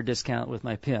 5-finger discount with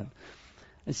my pen?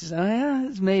 And she said, oh, yeah,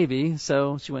 maybe.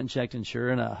 So she went and checked, and sure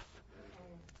enough,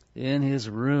 in his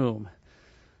room.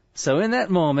 So in that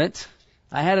moment,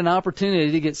 I had an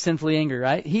opportunity to get sinfully angry,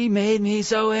 right? He made me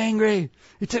so angry.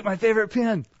 He took my favorite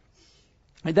pen.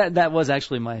 That was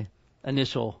actually my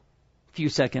initial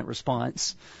few-second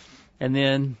response. And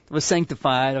then was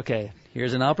sanctified. Okay,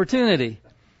 here's an opportunity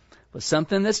with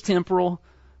something that's temporal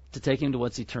to take him to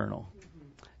what's eternal.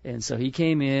 And so he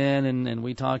came in, and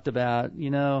we talked about,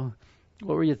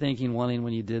 what were you thinking, wanting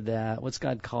when you did that? What's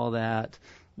God call that?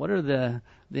 What are the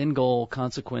end goal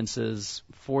consequences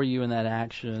for you in that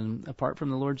action apart from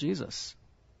the Lord Jesus?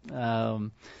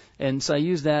 And so I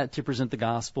used that to present the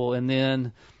gospel. And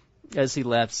then as he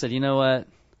left, said, you know what?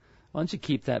 Why don't you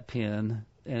keep that pen?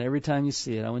 And every time you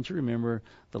see it, I want you to remember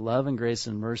the love and grace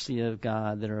and mercy of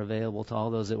God that are available to all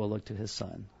those that will look to his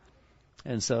Son.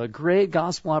 And so a great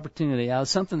gospel opportunity. It was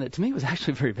something that to me was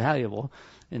actually very valuable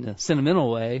in a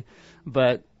sentimental way,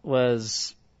 but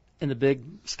was in the big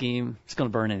scheme, it's going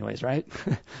to burn anyways, right?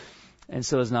 And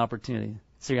so it was an opportunity.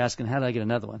 So you're asking, how did I get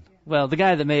another one? Well, the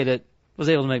guy that made it was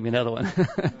able to make me another one.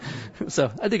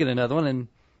 So I did get another one, and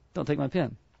don't take my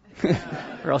pen.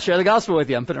 Or I'll share the gospel with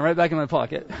you. I'm putting it right back in my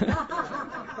pocket.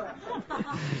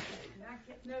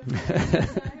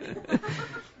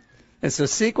 And so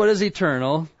seek what is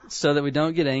eternal so that we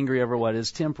don't get angry over what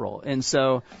is temporal. And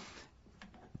so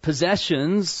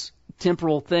possessions,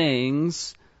 temporal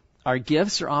things, are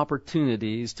gifts or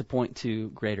opportunities to point to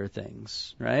greater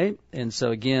things, right? And so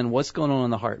again, what's going on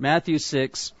in the heart? Matthew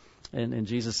 6, and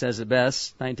Jesus says it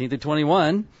best, 19 through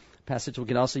 21, passage we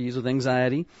can also use with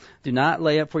anxiety. Do not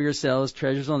lay up for yourselves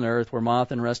treasures on earth where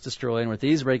moth and rust destroy and where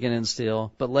thieves break in and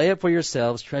steal, but lay up for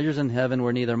yourselves treasures in heaven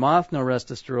where neither moth nor rust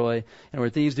destroy and where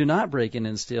thieves do not break in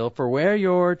and steal. For where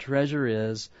your treasure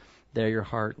is, there your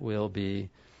heart will be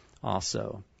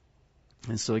also.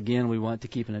 And so again, we want to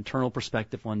keep an eternal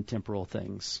perspective on temporal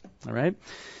things. All right?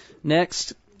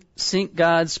 Next, seek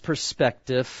God's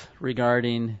perspective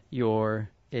regarding your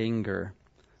anger.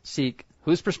 Seek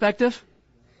whose perspective?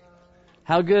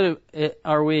 How good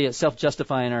are we at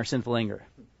self-justifying our sinful anger?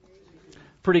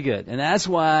 Pretty good. And that's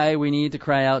why we need to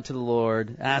cry out to the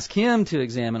Lord, ask Him to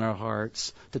examine our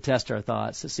hearts, to test our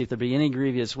thoughts, to see if there be any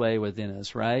grievous way within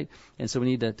us, right? And so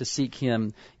we need to seek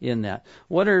Him in that.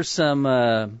 What are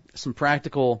some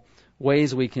practical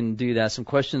ways we can do that, some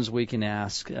questions we can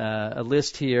ask? A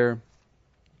list here,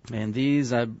 and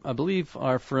these I believe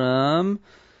are from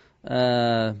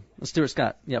Stuart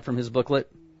Scott, from his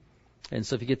booklet. And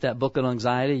so if you get that booklet on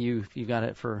anxiety, you got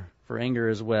it for anger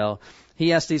as well.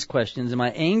 He asked these questions. Am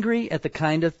I angry at the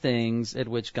kind of things at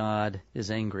which God is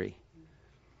angry?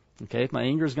 Okay, if my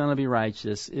anger is going to be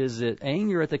righteous, is it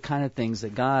anger at the kind of things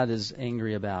that God is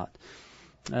angry about?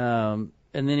 And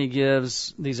then he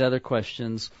gives these other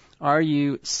questions. Are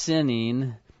you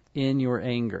sinning in your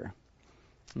anger?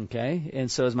 Okay,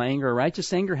 and so is my anger a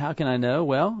righteous anger? How can I know?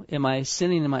 Well, am I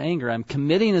sinning in my anger? I'm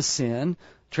committing a sin,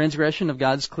 transgression of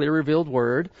God's clear revealed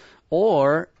word,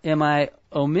 or am I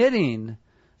omitting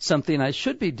something I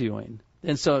should be doing?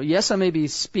 And so, yes, I may be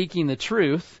speaking the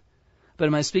truth, but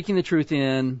am I speaking the truth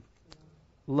in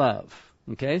love?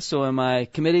 Okay, so am I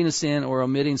committing a sin or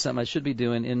omitting something I should be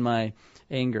doing in my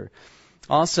anger?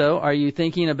 Also, are you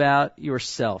thinking about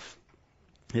yourself?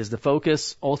 Is the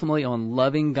focus ultimately on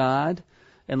loving God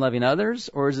and loving others,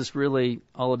 or is this really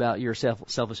all about your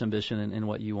selfish ambition and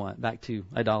what you want? Back to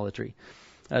idolatry.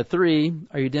 3,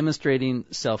 are you demonstrating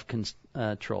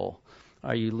self-control?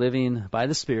 Are you living by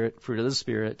the Spirit, fruit of the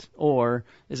Spirit, or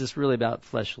is this really about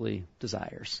fleshly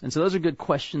desires? And so those are good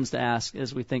questions to ask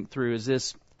as we think through, is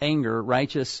this anger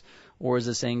righteous or is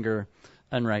this anger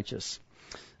unrighteous?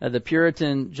 The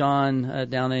Puritan John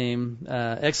Downame,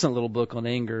 excellent little book on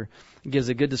anger, gives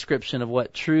a good description of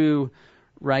what true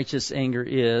righteous anger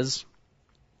is.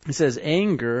 He says,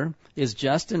 anger is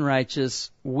just and righteous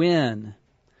when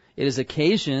it is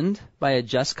occasioned by a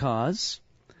just cause,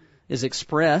 is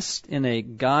expressed in a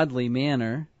godly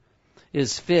manner,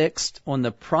 is fixed on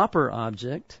the proper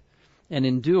object, and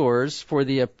endures for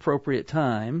the appropriate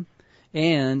time,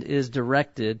 and is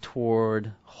directed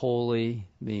toward holy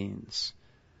means.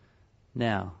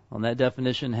 Now, on that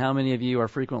definition, how many of you are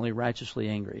frequently righteously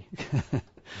angry?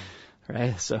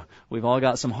 Right? So we've all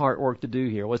got some heart work to do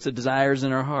here. What's the desires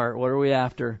in our heart? What are we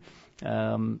after?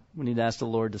 We need to ask the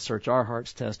Lord to search our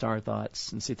hearts, test our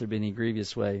thoughts, and see if there be any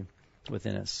grievous way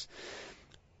within us.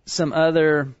 Some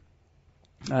other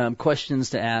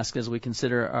questions to ask as we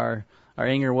consider our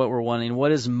anger, what we're wanting.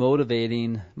 What is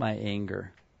motivating my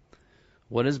anger?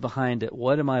 What is behind it?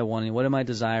 What am I wanting? What am I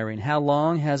desiring? How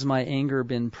long has my anger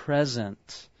been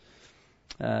present?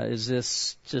 Is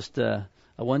this just a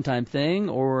one-time thing,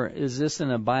 or is this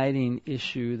an abiding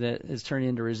issue that is turning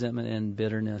into resentment and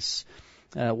bitterness?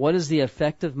 What is the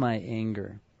effect of my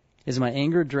anger? Is my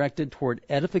anger directed toward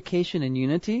edification and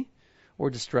unity, or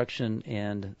destruction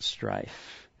and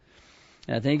strife?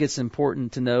 And I think it's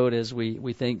important to note as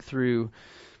we think through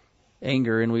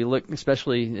anger, and we look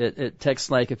especially at texts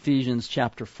like Ephesians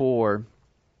chapter 4,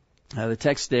 the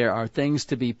text there are things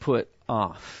to be put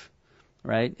off,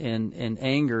 right? And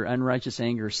anger, unrighteous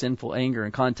anger, sinful anger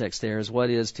in context there is what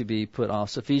is to be put off.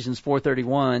 So Ephesians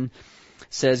 4:31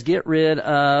 says, get rid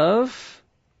of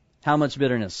how much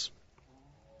bitterness?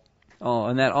 Oh,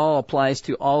 and that all applies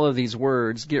to all of these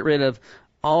words. Get rid of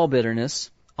all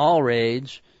bitterness, all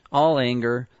rage, all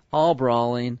anger, all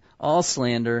brawling, all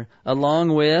slander,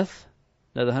 along with,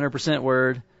 another 100%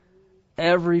 word,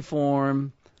 every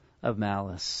form of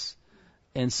malice.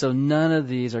 And so none of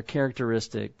these are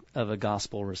characteristic of a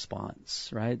gospel response,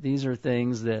 right? These are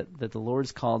things that the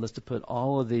Lord's called us to put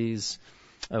all of these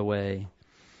away.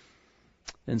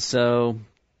 And so,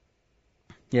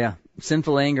 yeah,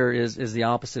 sinful anger is the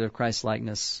opposite of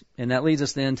Christ-likeness. And that leads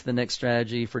us then to the next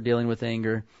strategy for dealing with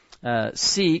anger.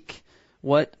 Seek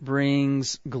what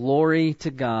brings glory to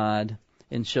God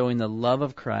in showing the love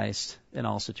of Christ in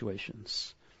all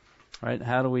situations. Right?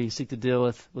 How do we seek to deal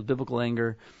with biblical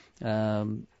anger?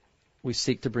 We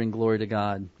seek to bring glory to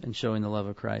God in showing the love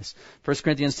of Christ. 1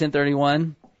 Corinthians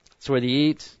 10:31, so whether you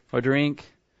eat or drink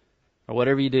or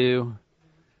whatever you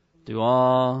do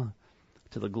all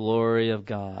to the glory of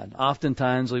God.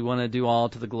 Oftentimes we want to do all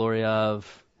to the glory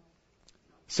of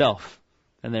self.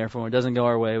 And therefore, when it doesn't go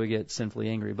our way, we get sinfully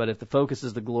angry. But if the focus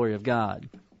is the glory of God,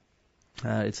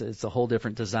 it's a whole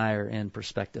different desire and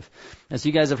perspective. As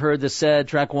you guys have heard this said,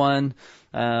 track 1,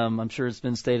 I'm sure it's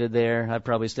been stated there. I've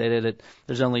probably stated it.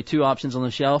 There's only 2 options on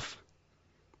the shelf: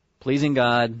 pleasing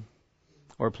God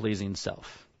or pleasing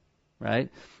self. Right?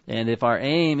 And if our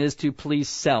aim is to please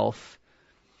self,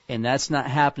 and that's not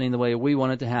happening the way we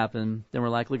want it to happen, then we're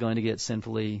likely going to get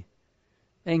sinfully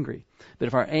angry. But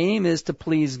if our aim is to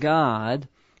please God,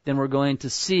 then we're going to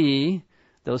see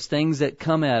those things that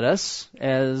come at us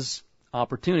as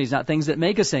opportunities, not things that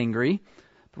make us angry,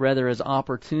 but rather as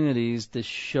opportunities to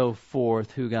show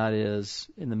forth who God is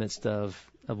in the midst of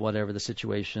whatever the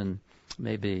situation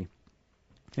may be.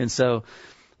 And so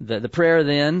the prayer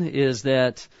then is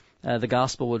that the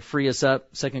gospel would free us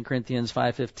up. 2 Corinthians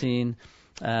 5:15,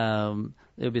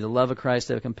 it would be the love of Christ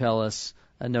that would compel us,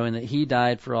 knowing that He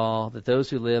died for all, that those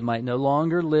who live might no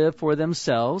longer live for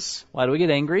themselves. Why do we get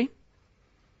angry?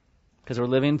 Because we're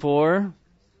living for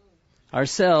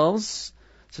ourselves.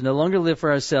 So no longer live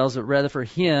for ourselves, but rather for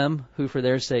Him who for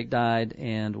their sake died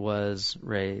and was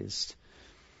raised.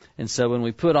 And so when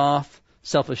we put off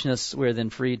selfishness, we're then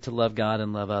freed to love God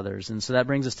and love others. And so that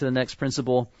brings us to the next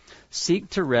principle. Seek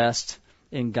to rest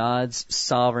in God's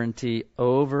sovereignty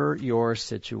over your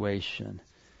situation.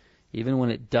 Even when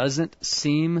it doesn't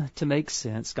seem to make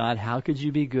sense, God, how could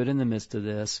you be good in the midst of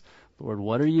this? Lord,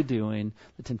 what are you doing?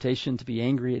 The temptation to be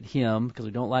angry at Him because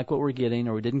we don't like what we're getting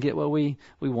or we didn't get what we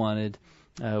wanted.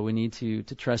 We need to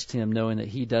trust Him, knowing that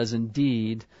He does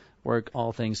indeed work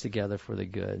all things together for the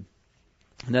good.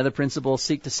 Another principle,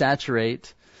 seek to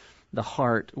saturate the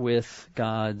heart with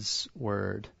God's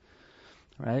Word.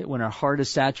 Right? When our heart is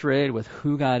saturated with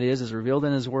who God is revealed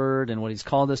in His Word and what He's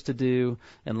called us to do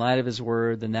in light of His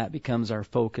Word, then that becomes our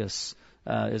focus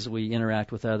as we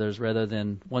interact with others rather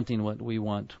than wanting what we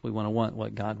want. We want to want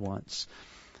what God wants.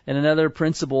 And another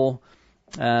principle,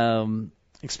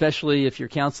 especially if you're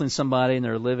counseling somebody and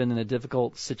they're living in a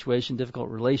difficult situation, difficult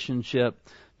relationship,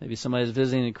 maybe somebody's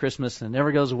visiting at Christmas and it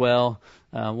never goes well,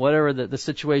 whatever the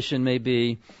situation may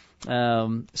be,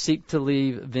 seek to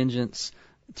leave vengeance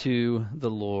to the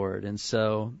Lord. And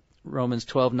so Romans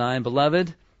 12:9,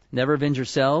 Beloved, never avenge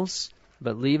yourselves,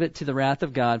 but leave it to the wrath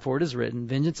of God, for it is written,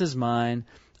 Vengeance is mine,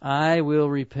 I will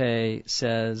repay,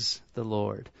 says the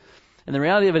Lord. And the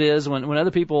reality of it is, when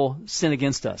other people sin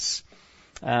against us,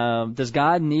 does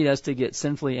God need us to get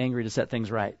sinfully angry to set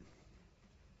things right?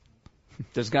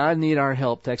 Does God need our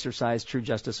help to exercise true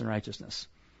justice and righteousness?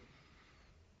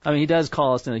 I mean, he does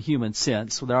call us in a human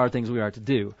sense. So there are things we are to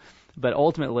do. But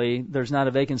ultimately, there's not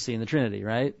a vacancy in the Trinity,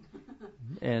 right?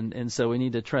 And so we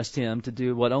need to trust him to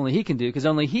do what only he can do, because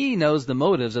only he knows the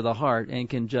motives of the heart and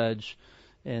can judge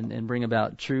and bring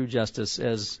about true justice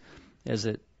as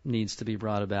it needs to be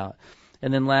brought about.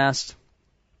 And then last,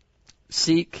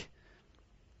 seek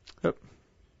the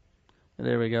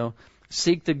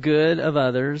good of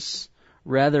others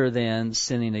rather than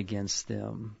sinning against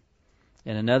them.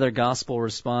 And another gospel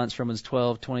response, Romans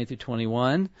 12:20 through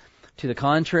 21. To the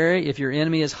contrary, if your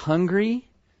enemy is hungry,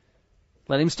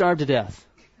 let him starve to death.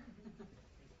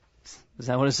 Is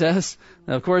that what it says?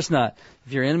 No, of course not.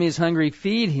 If your enemy is hungry,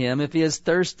 feed him. If he is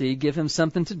thirsty, give him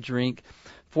something to drink.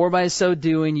 For by so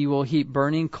doing, you will heap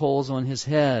burning coals on his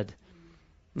head.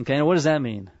 Okay, now what does that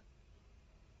mean?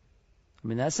 I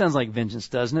mean, that sounds like vengeance,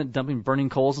 doesn't it? Dumping burning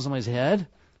coals on somebody's head?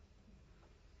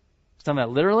 It's talking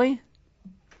about literally?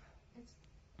 It's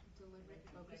deliberate,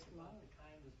 focused love.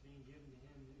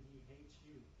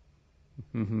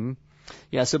 Mm-hmm.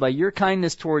 Yeah, so by your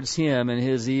kindness towards him and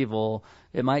his evil,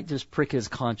 it might just prick his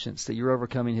conscience that you're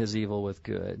overcoming his evil with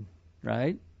good,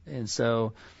 right? And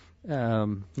so I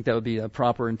think that would be a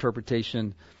proper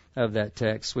interpretation of that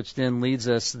text, which then leads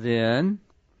us then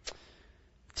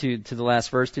to the last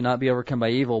verse, do not be overcome by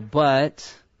evil,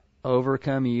 but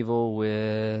overcome evil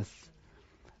with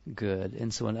good.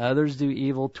 And so when others do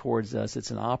evil towards us,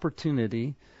 it's an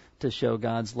opportunity to show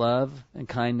God's love and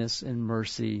kindness and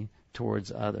mercy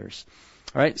towards others.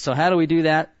 All right, so how do we do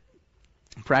that?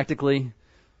 Practically,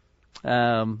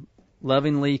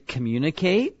 lovingly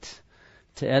communicate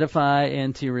to edify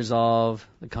and to resolve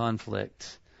the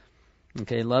conflict.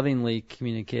 Okay, lovingly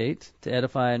communicate to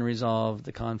edify and resolve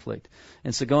the conflict.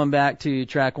 And so going back to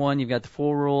track 1, you've got the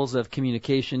 4 rules of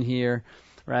communication here,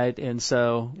 right? And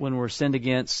so when we're sinned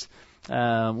against, we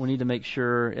need to make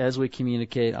sure as we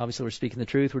communicate, obviously we're speaking the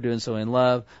truth, we're doing so in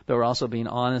love, but we're also being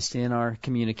honest in our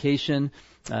communication.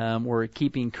 We're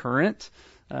keeping current.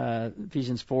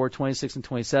 Ephesians 4:26 and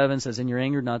 27 says, in your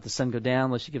anger, not the sun go down,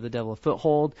 unless you give the devil a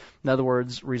foothold. In other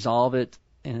words, resolve it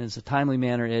in as a timely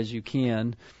manner as you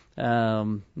can,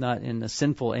 not in a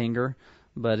sinful anger,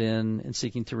 but in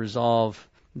seeking to resolve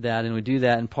that. And we do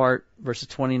that in part, verses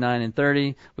 29 and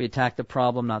 30, we attack the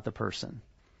problem, not the person.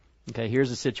 Okay, here's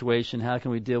the situation. How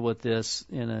can we deal with this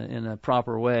in a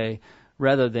proper way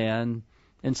rather than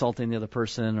insulting the other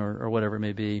person or whatever it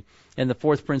may be? And the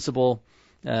 4th principle,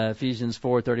 Ephesians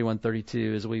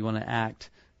 4:31-32, is we want to act,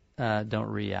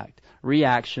 don't react.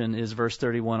 Reaction is verse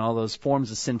 31. All those forms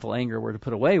of sinful anger we're to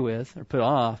put away with or put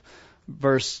off.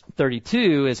 Verse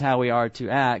 32 is how we are to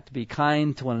act, be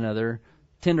kind to one another,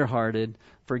 tenderhearted,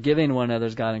 forgiving one another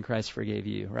as God in Christ forgave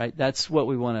you, right? That's what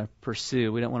we want to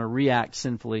pursue. We don't want to react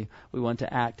sinfully. We want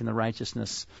to act in the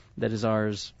righteousness that is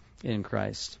ours in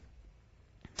Christ.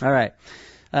 All right.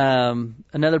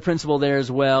 Another principle there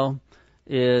as well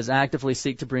is actively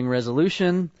seek to bring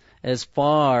resolution as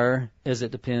far as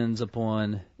it depends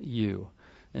upon you.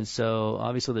 And so,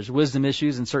 obviously, there's wisdom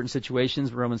issues in certain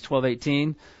situations. Romans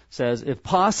 12:18 says, if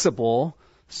possible,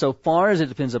 so far as it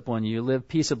depends upon you, live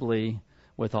peaceably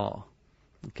with all.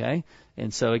 Okay?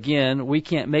 And so, again, we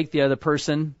can't make the other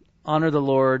person honor the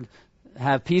Lord,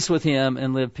 have peace with him,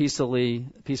 and live peacefully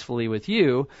with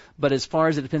you. But as far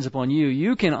as it depends upon you,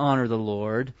 you can honor the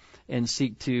Lord and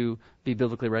seek to be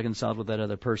biblically reconciled with that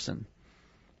other person.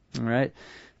 All right?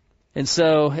 And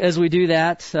so, as we do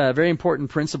that, very important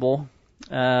principle.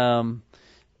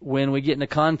 When we get in a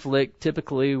conflict,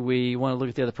 typically we want to look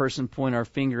at the other person, point our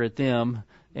finger at them,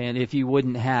 and if you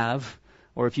wouldn't have,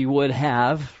 or if you would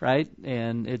have, right?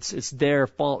 And it's their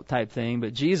fault type thing.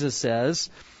 But Jesus says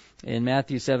in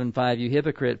Matthew 7:5, you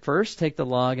hypocrite, first take the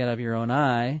log out of your own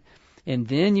eye, and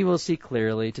then you will see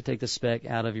clearly to take the speck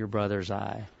out of your brother's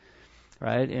eye.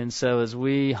 Right? And so as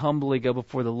we humbly go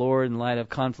before the Lord in light of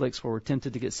conflicts where we're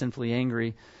tempted to get sinfully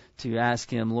angry, to ask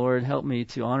him, Lord, help me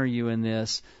to honor you in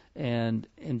this, and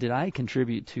did I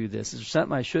contribute to this? Is there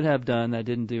something I should have done that I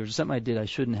didn't do? Or is there something I did I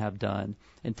shouldn't have done?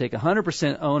 And take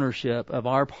 100% ownership of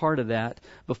our part of that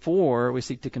before we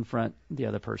seek to confront the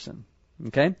other person.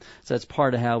 Okay? So that's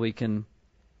part of how we can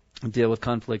deal with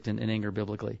conflict and anger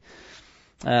biblically.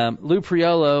 Lou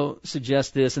Priolo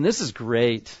suggests this, and this is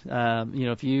great.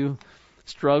 If you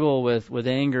struggle with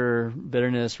anger,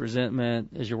 bitterness,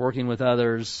 resentment as you're working with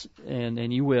others,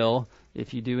 and you will,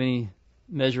 if you do any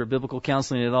measure of biblical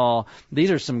counseling at all,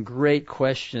 these are some great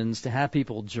questions to have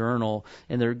people journal,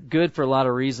 and they're good for a lot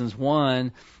of reasons.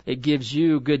 One, it gives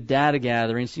you good data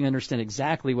gathering so you understand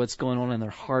exactly what's going on in their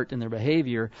heart and their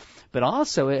behavior, but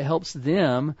also it helps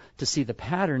them to see the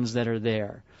patterns that are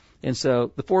there. And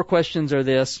so the 4 questions are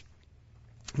this: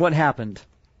 what happened?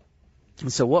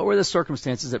 And so what were the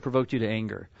circumstances that provoked you to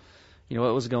anger?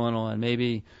 What was going on?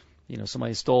 Maybe,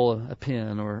 somebody stole a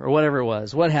pen or whatever it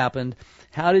was. What happened?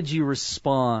 How did you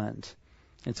respond?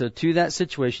 And so to that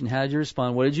situation, how did you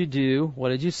respond? What did you do? What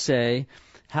did you say?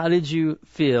 How did you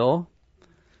feel?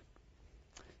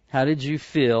 How did you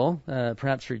feel?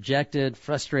 Perhaps rejected,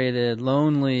 frustrated,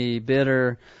 lonely,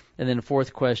 bitter. And then the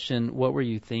 4th question, what were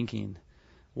you thinking?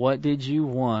 What did you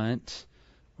want?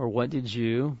 Or what did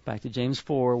you, back to James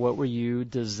 4, what were you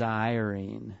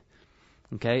desiring?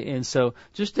 Okay, and so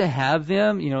just to have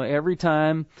them, every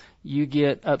time you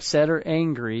get upset or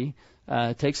angry,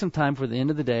 take some time for the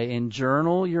end of the day and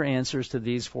journal your answers to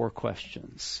these 4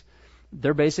 questions.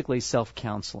 They're basically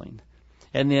self-counseling.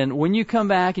 And then when you come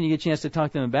back and you get a chance to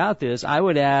talk to them about this, I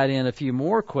would add in a few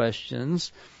more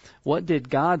questions. What did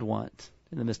God want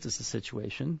in the midst of the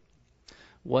situation?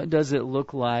 What does it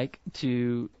look like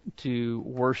to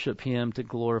worship Him, to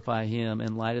glorify Him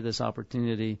in light of this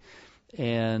opportunity?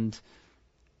 And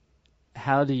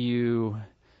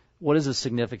what is the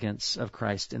significance of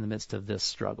Christ in the midst of this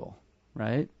struggle,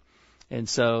 right? And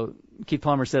so Keith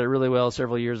Palmer said it really well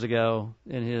several years ago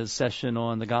in his session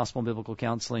on the gospel and biblical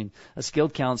counseling. A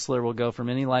skilled counselor will go from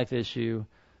any life issue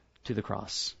to the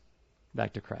cross,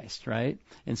 back to Christ, right?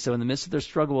 And so in the midst of their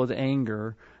struggle with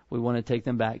anger, we want to take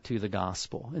them back to the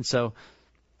gospel. And so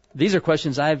these are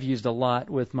questions I've used a lot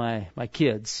with my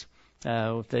kids.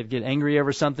 If they get angry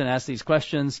over something, ask these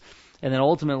questions. And then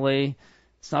ultimately,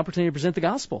 it's an opportunity to present the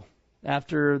gospel.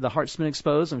 After the heart's been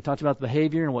exposed, and we talked about the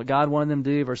behavior and what God wanted them to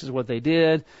do versus what they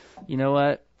did, you know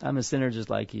what? I'm a sinner just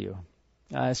like you.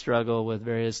 I struggle with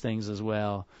various things as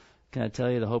well. Can I tell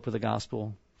you the hope of the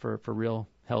gospel for real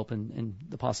help and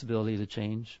the possibility to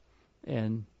change?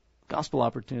 And gospel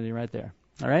opportunity right there.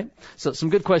 All right? So some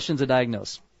good questions to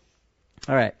diagnose.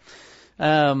 All right.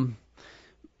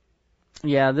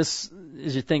 This,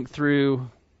 as you think through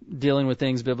dealing with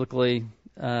things biblically,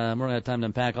 we're going to have time to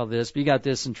unpack all this, but you got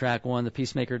this in track 1, the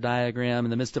peacemaker diagram.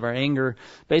 In the midst of our anger,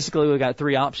 basically we've got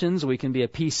 3 options. We can be a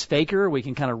peace faker. We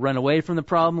can kind of run away from the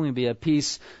problem. We can be a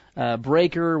peace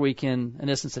breaker. We can, in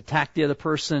essence, attack the other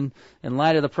person in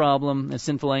light of the problem and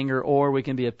sinful anger, or we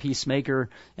can be a peacemaker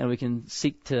and we can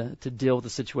seek to deal with the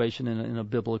situation in a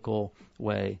biblical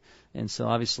way. And so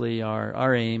obviously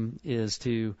our aim is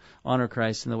to honor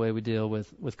Christ in the way we deal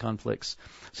with conflicts.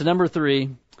 So number 3,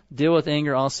 deal with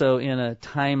anger also in a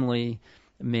timely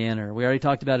manner. We already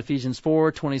talked about Ephesians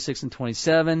 4:26 and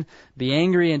 27. Be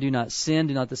angry and do not sin.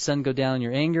 Do not let the sun go down in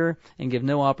your anger, and give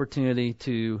no opportunity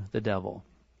to the devil.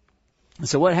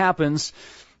 So what happens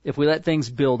if we let things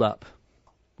build up?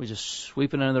 We just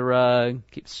sweep it under the rug,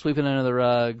 keep sweeping under the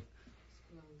rug.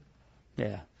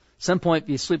 Yeah. At some point, if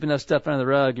you sweep enough stuff under the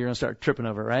rug, you're going to start tripping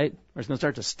over it, right? Or it's going to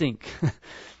start to stink.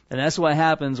 And that's what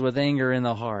happens with anger in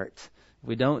the heart. If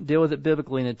we don't deal with it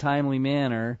biblically in a timely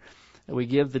manner, we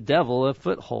give the devil a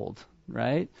foothold,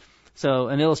 right? So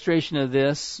an illustration of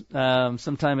this,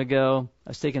 some time ago, I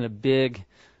was taking a big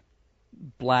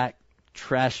black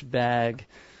trash bag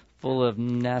full of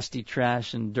nasty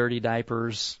trash and dirty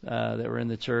diapers that were in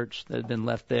the church that had been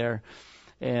left there.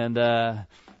 And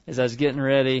as I was getting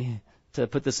ready to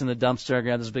put this in the dumpster, I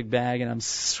grabbed this big bag and I'm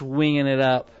swinging it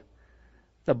up.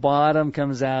 The bottom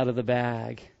comes out of the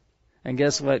bag. And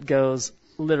guess what goes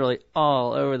literally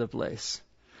all over the place?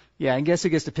 Yeah, and guess who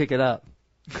gets to pick it up?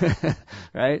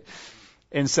 Right?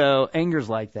 And so anger's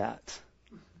like that.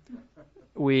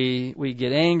 We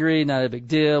get angry, not a big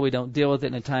deal. We don't deal with it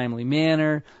in a timely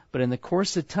manner. But in the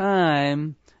course of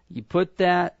time, you put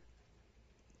that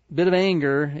bit of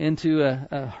anger into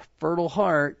a fertile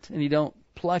heart and you don't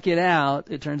pluck it out,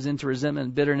 it turns into resentment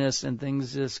and bitterness, and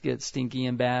things just get stinky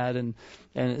and bad. And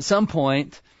at some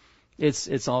point,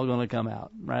 it's all going to come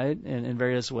out, right? In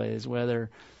various ways,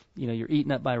 whether you're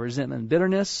eaten up by resentment and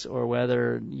bitterness, or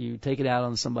whether you take it out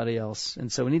on somebody else.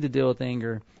 And so we need to deal with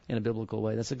anger in a biblical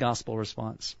way. That's a gospel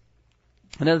response.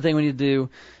 Another thing we need to do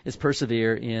is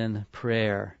persevere in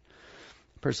prayer.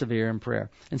 Persevere in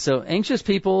prayer. And so anxious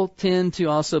people tend to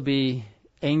also be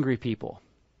angry people.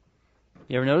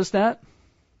 You ever notice that?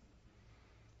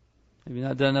 Maybe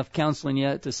not done enough counseling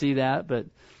yet to see that, but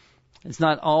it's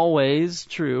not always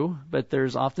true, but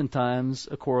there's oftentimes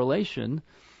a correlation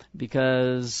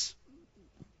because,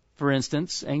 for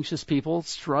instance, anxious people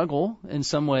struggle in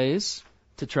some ways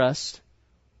to trust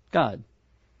God.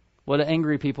 what do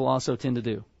angry people also tend to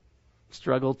do?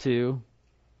 Struggle to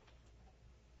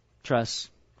trust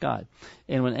God.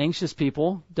 And when anxious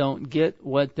people don't get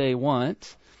what they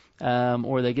want,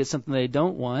 or they get something they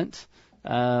don't want,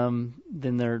 then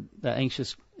the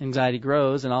anxiety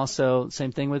grows. And also,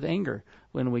 same thing with anger.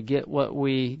 When we get what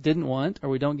we didn't want, or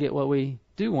we don't get what we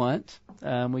do want,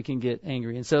 we can get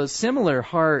angry. And so similar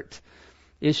heart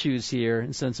issues here,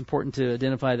 and so it's important to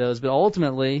identify those. But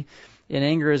ultimately, in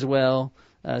anger as well,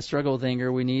 struggle with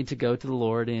anger, we need to go to the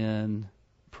Lord in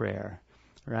prayer,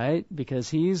 right? Because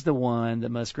He's the one that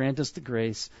must grant us the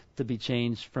grace to be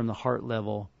changed from the heart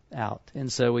level out.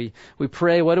 And so we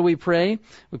pray. What do we pray?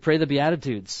 We pray the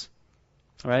Beatitudes.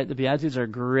 All right? The Beatitudes are a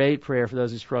great prayer for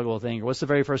those who struggle with anger. What's the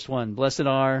very first one? Blessed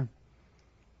are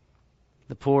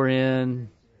the poor in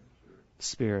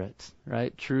spirit,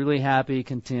 right? Truly happy,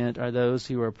 content are those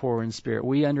who are poor in spirit.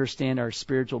 We understand our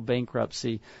spiritual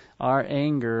bankruptcy. Our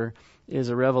anger is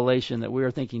a revelation that we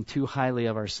are thinking too highly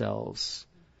of ourselves.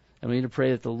 And we need to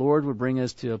pray that the Lord would bring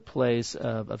us to a place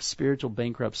of spiritual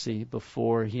bankruptcy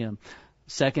before Him.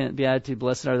 Second beatitude,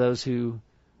 blessed are those who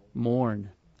mourn.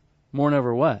 Mourn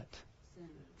over what?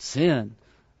 Sin.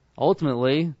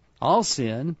 Ultimately, all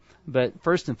sin, but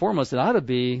first and foremost, it ought to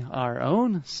be our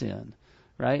own sin,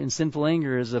 right? And sinful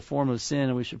anger is a form of sin,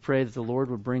 and we should pray that the Lord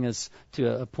would bring us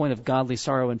to a point of godly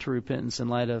sorrow and true repentance in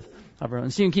light of our own.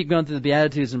 So you can keep going through the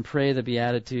Beatitudes and pray the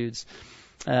Beatitudes.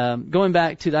 Going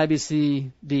back to the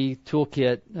IBCD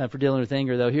toolkit for dealing with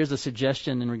anger, though, here's a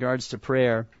suggestion in regards to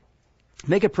prayer.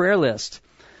 Make a prayer list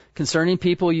concerning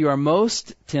people you are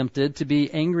most tempted to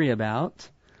be angry about.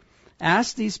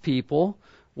 Ask these people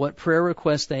what prayer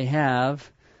requests they have.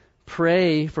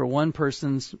 Pray for one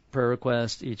person's prayer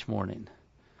request each morning.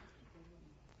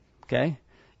 Okay?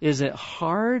 Is it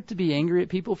hard to be angry at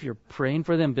people if you're praying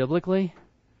for them biblically?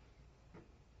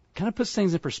 Kind of puts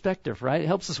things in perspective, right? It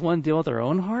helps us, one, deal with our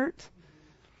own heart.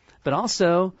 But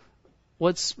also,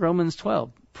 what's Romans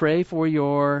 12? Pray for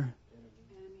your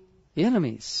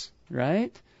enemies,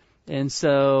 right? And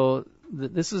so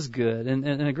this is good. And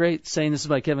a great saying, this is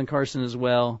by Kevin Carson as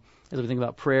well, as we think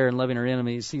about prayer and loving our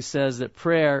enemies. He says that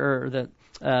prayer, or that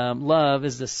love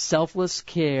is the selfless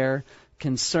care,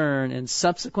 concern, and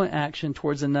subsequent action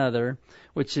towards another,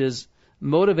 which is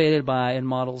motivated by and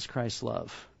models Christ's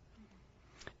love.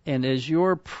 And as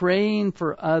you're praying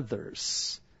for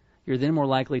others, you're then more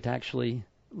likely to actually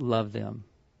love them,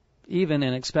 even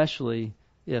and especially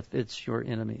if it's your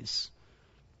enemies.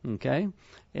 Okay?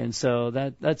 And so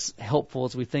that's helpful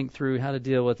as we think through how to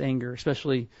deal with anger,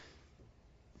 especially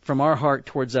from our heart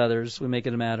towards others. We make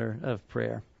it a matter of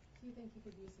prayer. Do you think you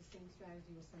could use the same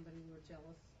strategy with somebody you were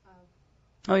jealous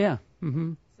of? Oh, yeah.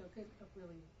 Mm-hmm. So it could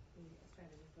really be a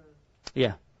strategy for...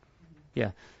 Yeah. Mm-hmm.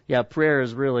 Yeah, prayer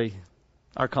is really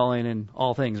our calling in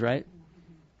all things, right?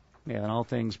 Mm-hmm. Yeah, in all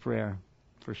things prayer,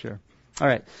 for sure. All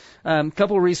right.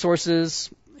 Couple of resources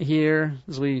here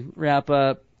as we wrap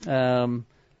up. I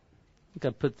think I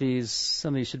put these,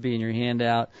 some of these should be in your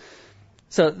handout.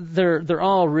 So they're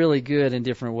all really good in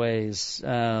different ways.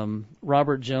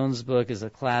 Robert Jones' book is a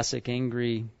classic,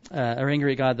 Angry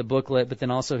at God, the booklet, but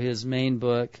then also his main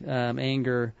book,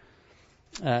 Anger.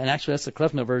 And actually, that's the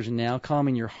CliffsNote version now,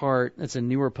 Calming Your Heart. It's a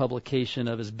newer publication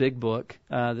of his big book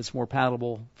that's more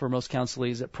palatable for most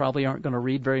counselees that probably aren't going to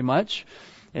read very much.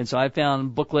 And so I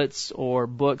found booklets or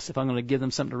books, if I'm going to give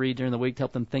them something to read during the week, to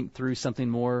help them think through something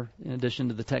more in addition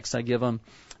to the text I give them.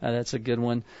 That's a good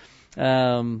one.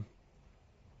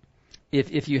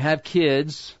 If you have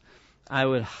kids, I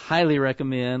would highly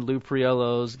recommend Lou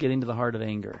Priolo's Getting to the Heart of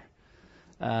Anger.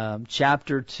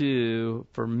 Chapter 2,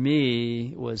 for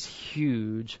me, was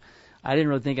huge. I didn't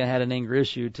really think I had an anger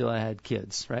issue till I had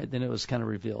kids, right? Then it was kind of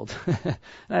revealed.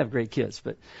 I have great kids,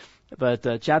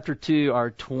 but chapter 2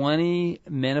 are 20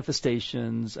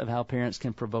 manifestations of how parents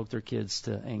can provoke their kids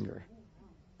to anger.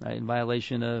 Right? In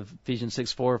violation of Ephesians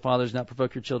 6:4, fathers, not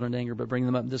provoke your children to anger, but bring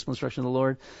them up in discipline instruction of the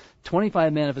Lord.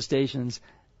 25 manifestations,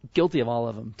 guilty of all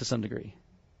of them to some degree.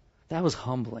 That was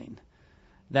humbling.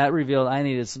 That revealed I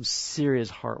needed some serious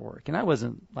heart work. And I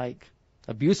wasn't like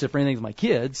abusive or anything with my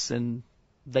kids, and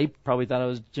they probably thought I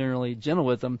was generally gentle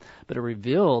with them, but it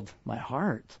revealed my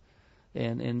heart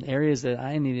and in areas that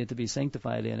I needed to be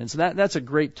sanctified in. And so that's a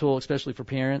great tool, especially for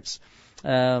parents.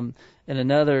 And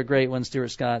another great one, Stuart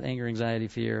Scott, Anger, Anxiety,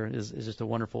 Fear, is just a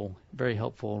wonderful, very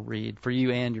helpful read for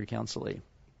you and your counselee.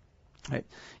 All right.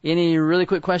 Any really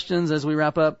quick questions as we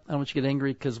wrap up? I don't want you to get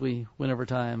angry because we went over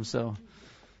time. So.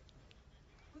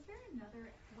 Was there another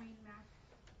Wayne Mack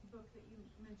book that you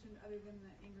mentioned other than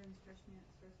the Anger and Stress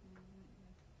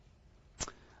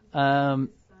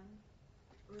Management?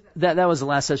 That was the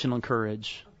last session on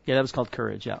courage. Okay. Yeah, that was called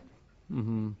Courage. Yeah.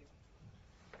 Mm-hmm.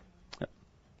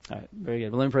 All right, very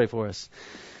good. Well, let me pray for us.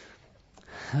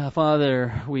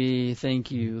 Father, we thank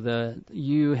you that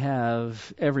you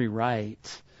have every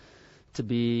right to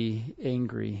be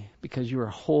angry because you are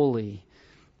holy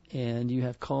and you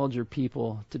have called your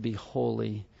people to be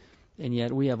holy. And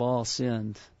yet we have all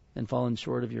sinned and fallen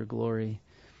short of your glory.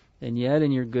 And yet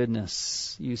in your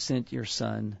goodness, you sent your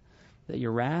Son, that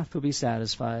your wrath will be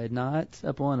satisfied, not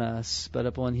upon us, but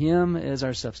upon him as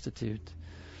our substitute.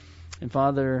 And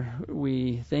Father,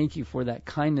 we thank you for that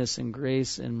kindness and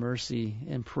grace and mercy,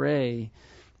 and pray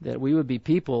that we would be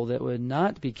people that would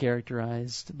not be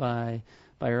characterized by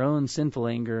our own sinful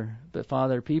anger, but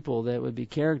Father, people that would be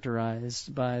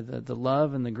characterized by the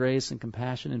love and the grace and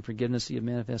compassion and forgiveness you have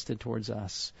manifested towards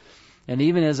us. And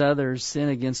even as others sin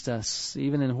against us,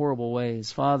 even in horrible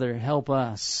ways, Father, help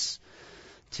us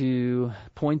to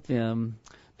point them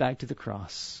back to the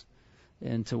cross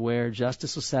and to where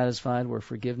justice is satisfied, where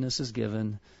forgiveness is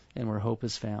given, and where hope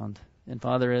is found. And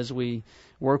Father, as we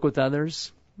work with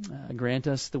others, grant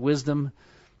us the wisdom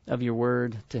of your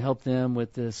word to help them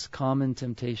with this common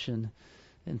temptation.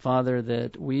 And Father,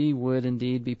 that we would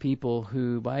indeed be people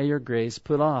who, by your grace,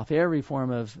 put off every form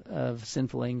of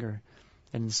sinful anger,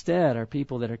 and instead are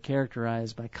people that are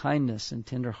characterized by kindness and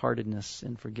tenderheartedness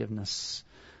and forgiveness.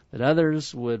 That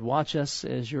others would watch us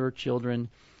as your children,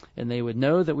 and they would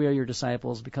know that we are your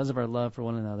disciples because of our love for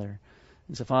one another.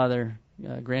 And so, Father,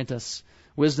 grant us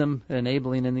wisdom and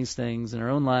enabling in these things in our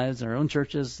own lives, in our own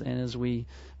churches, and as we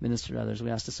minister to others.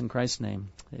 We ask this in Christ's name.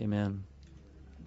 Amen.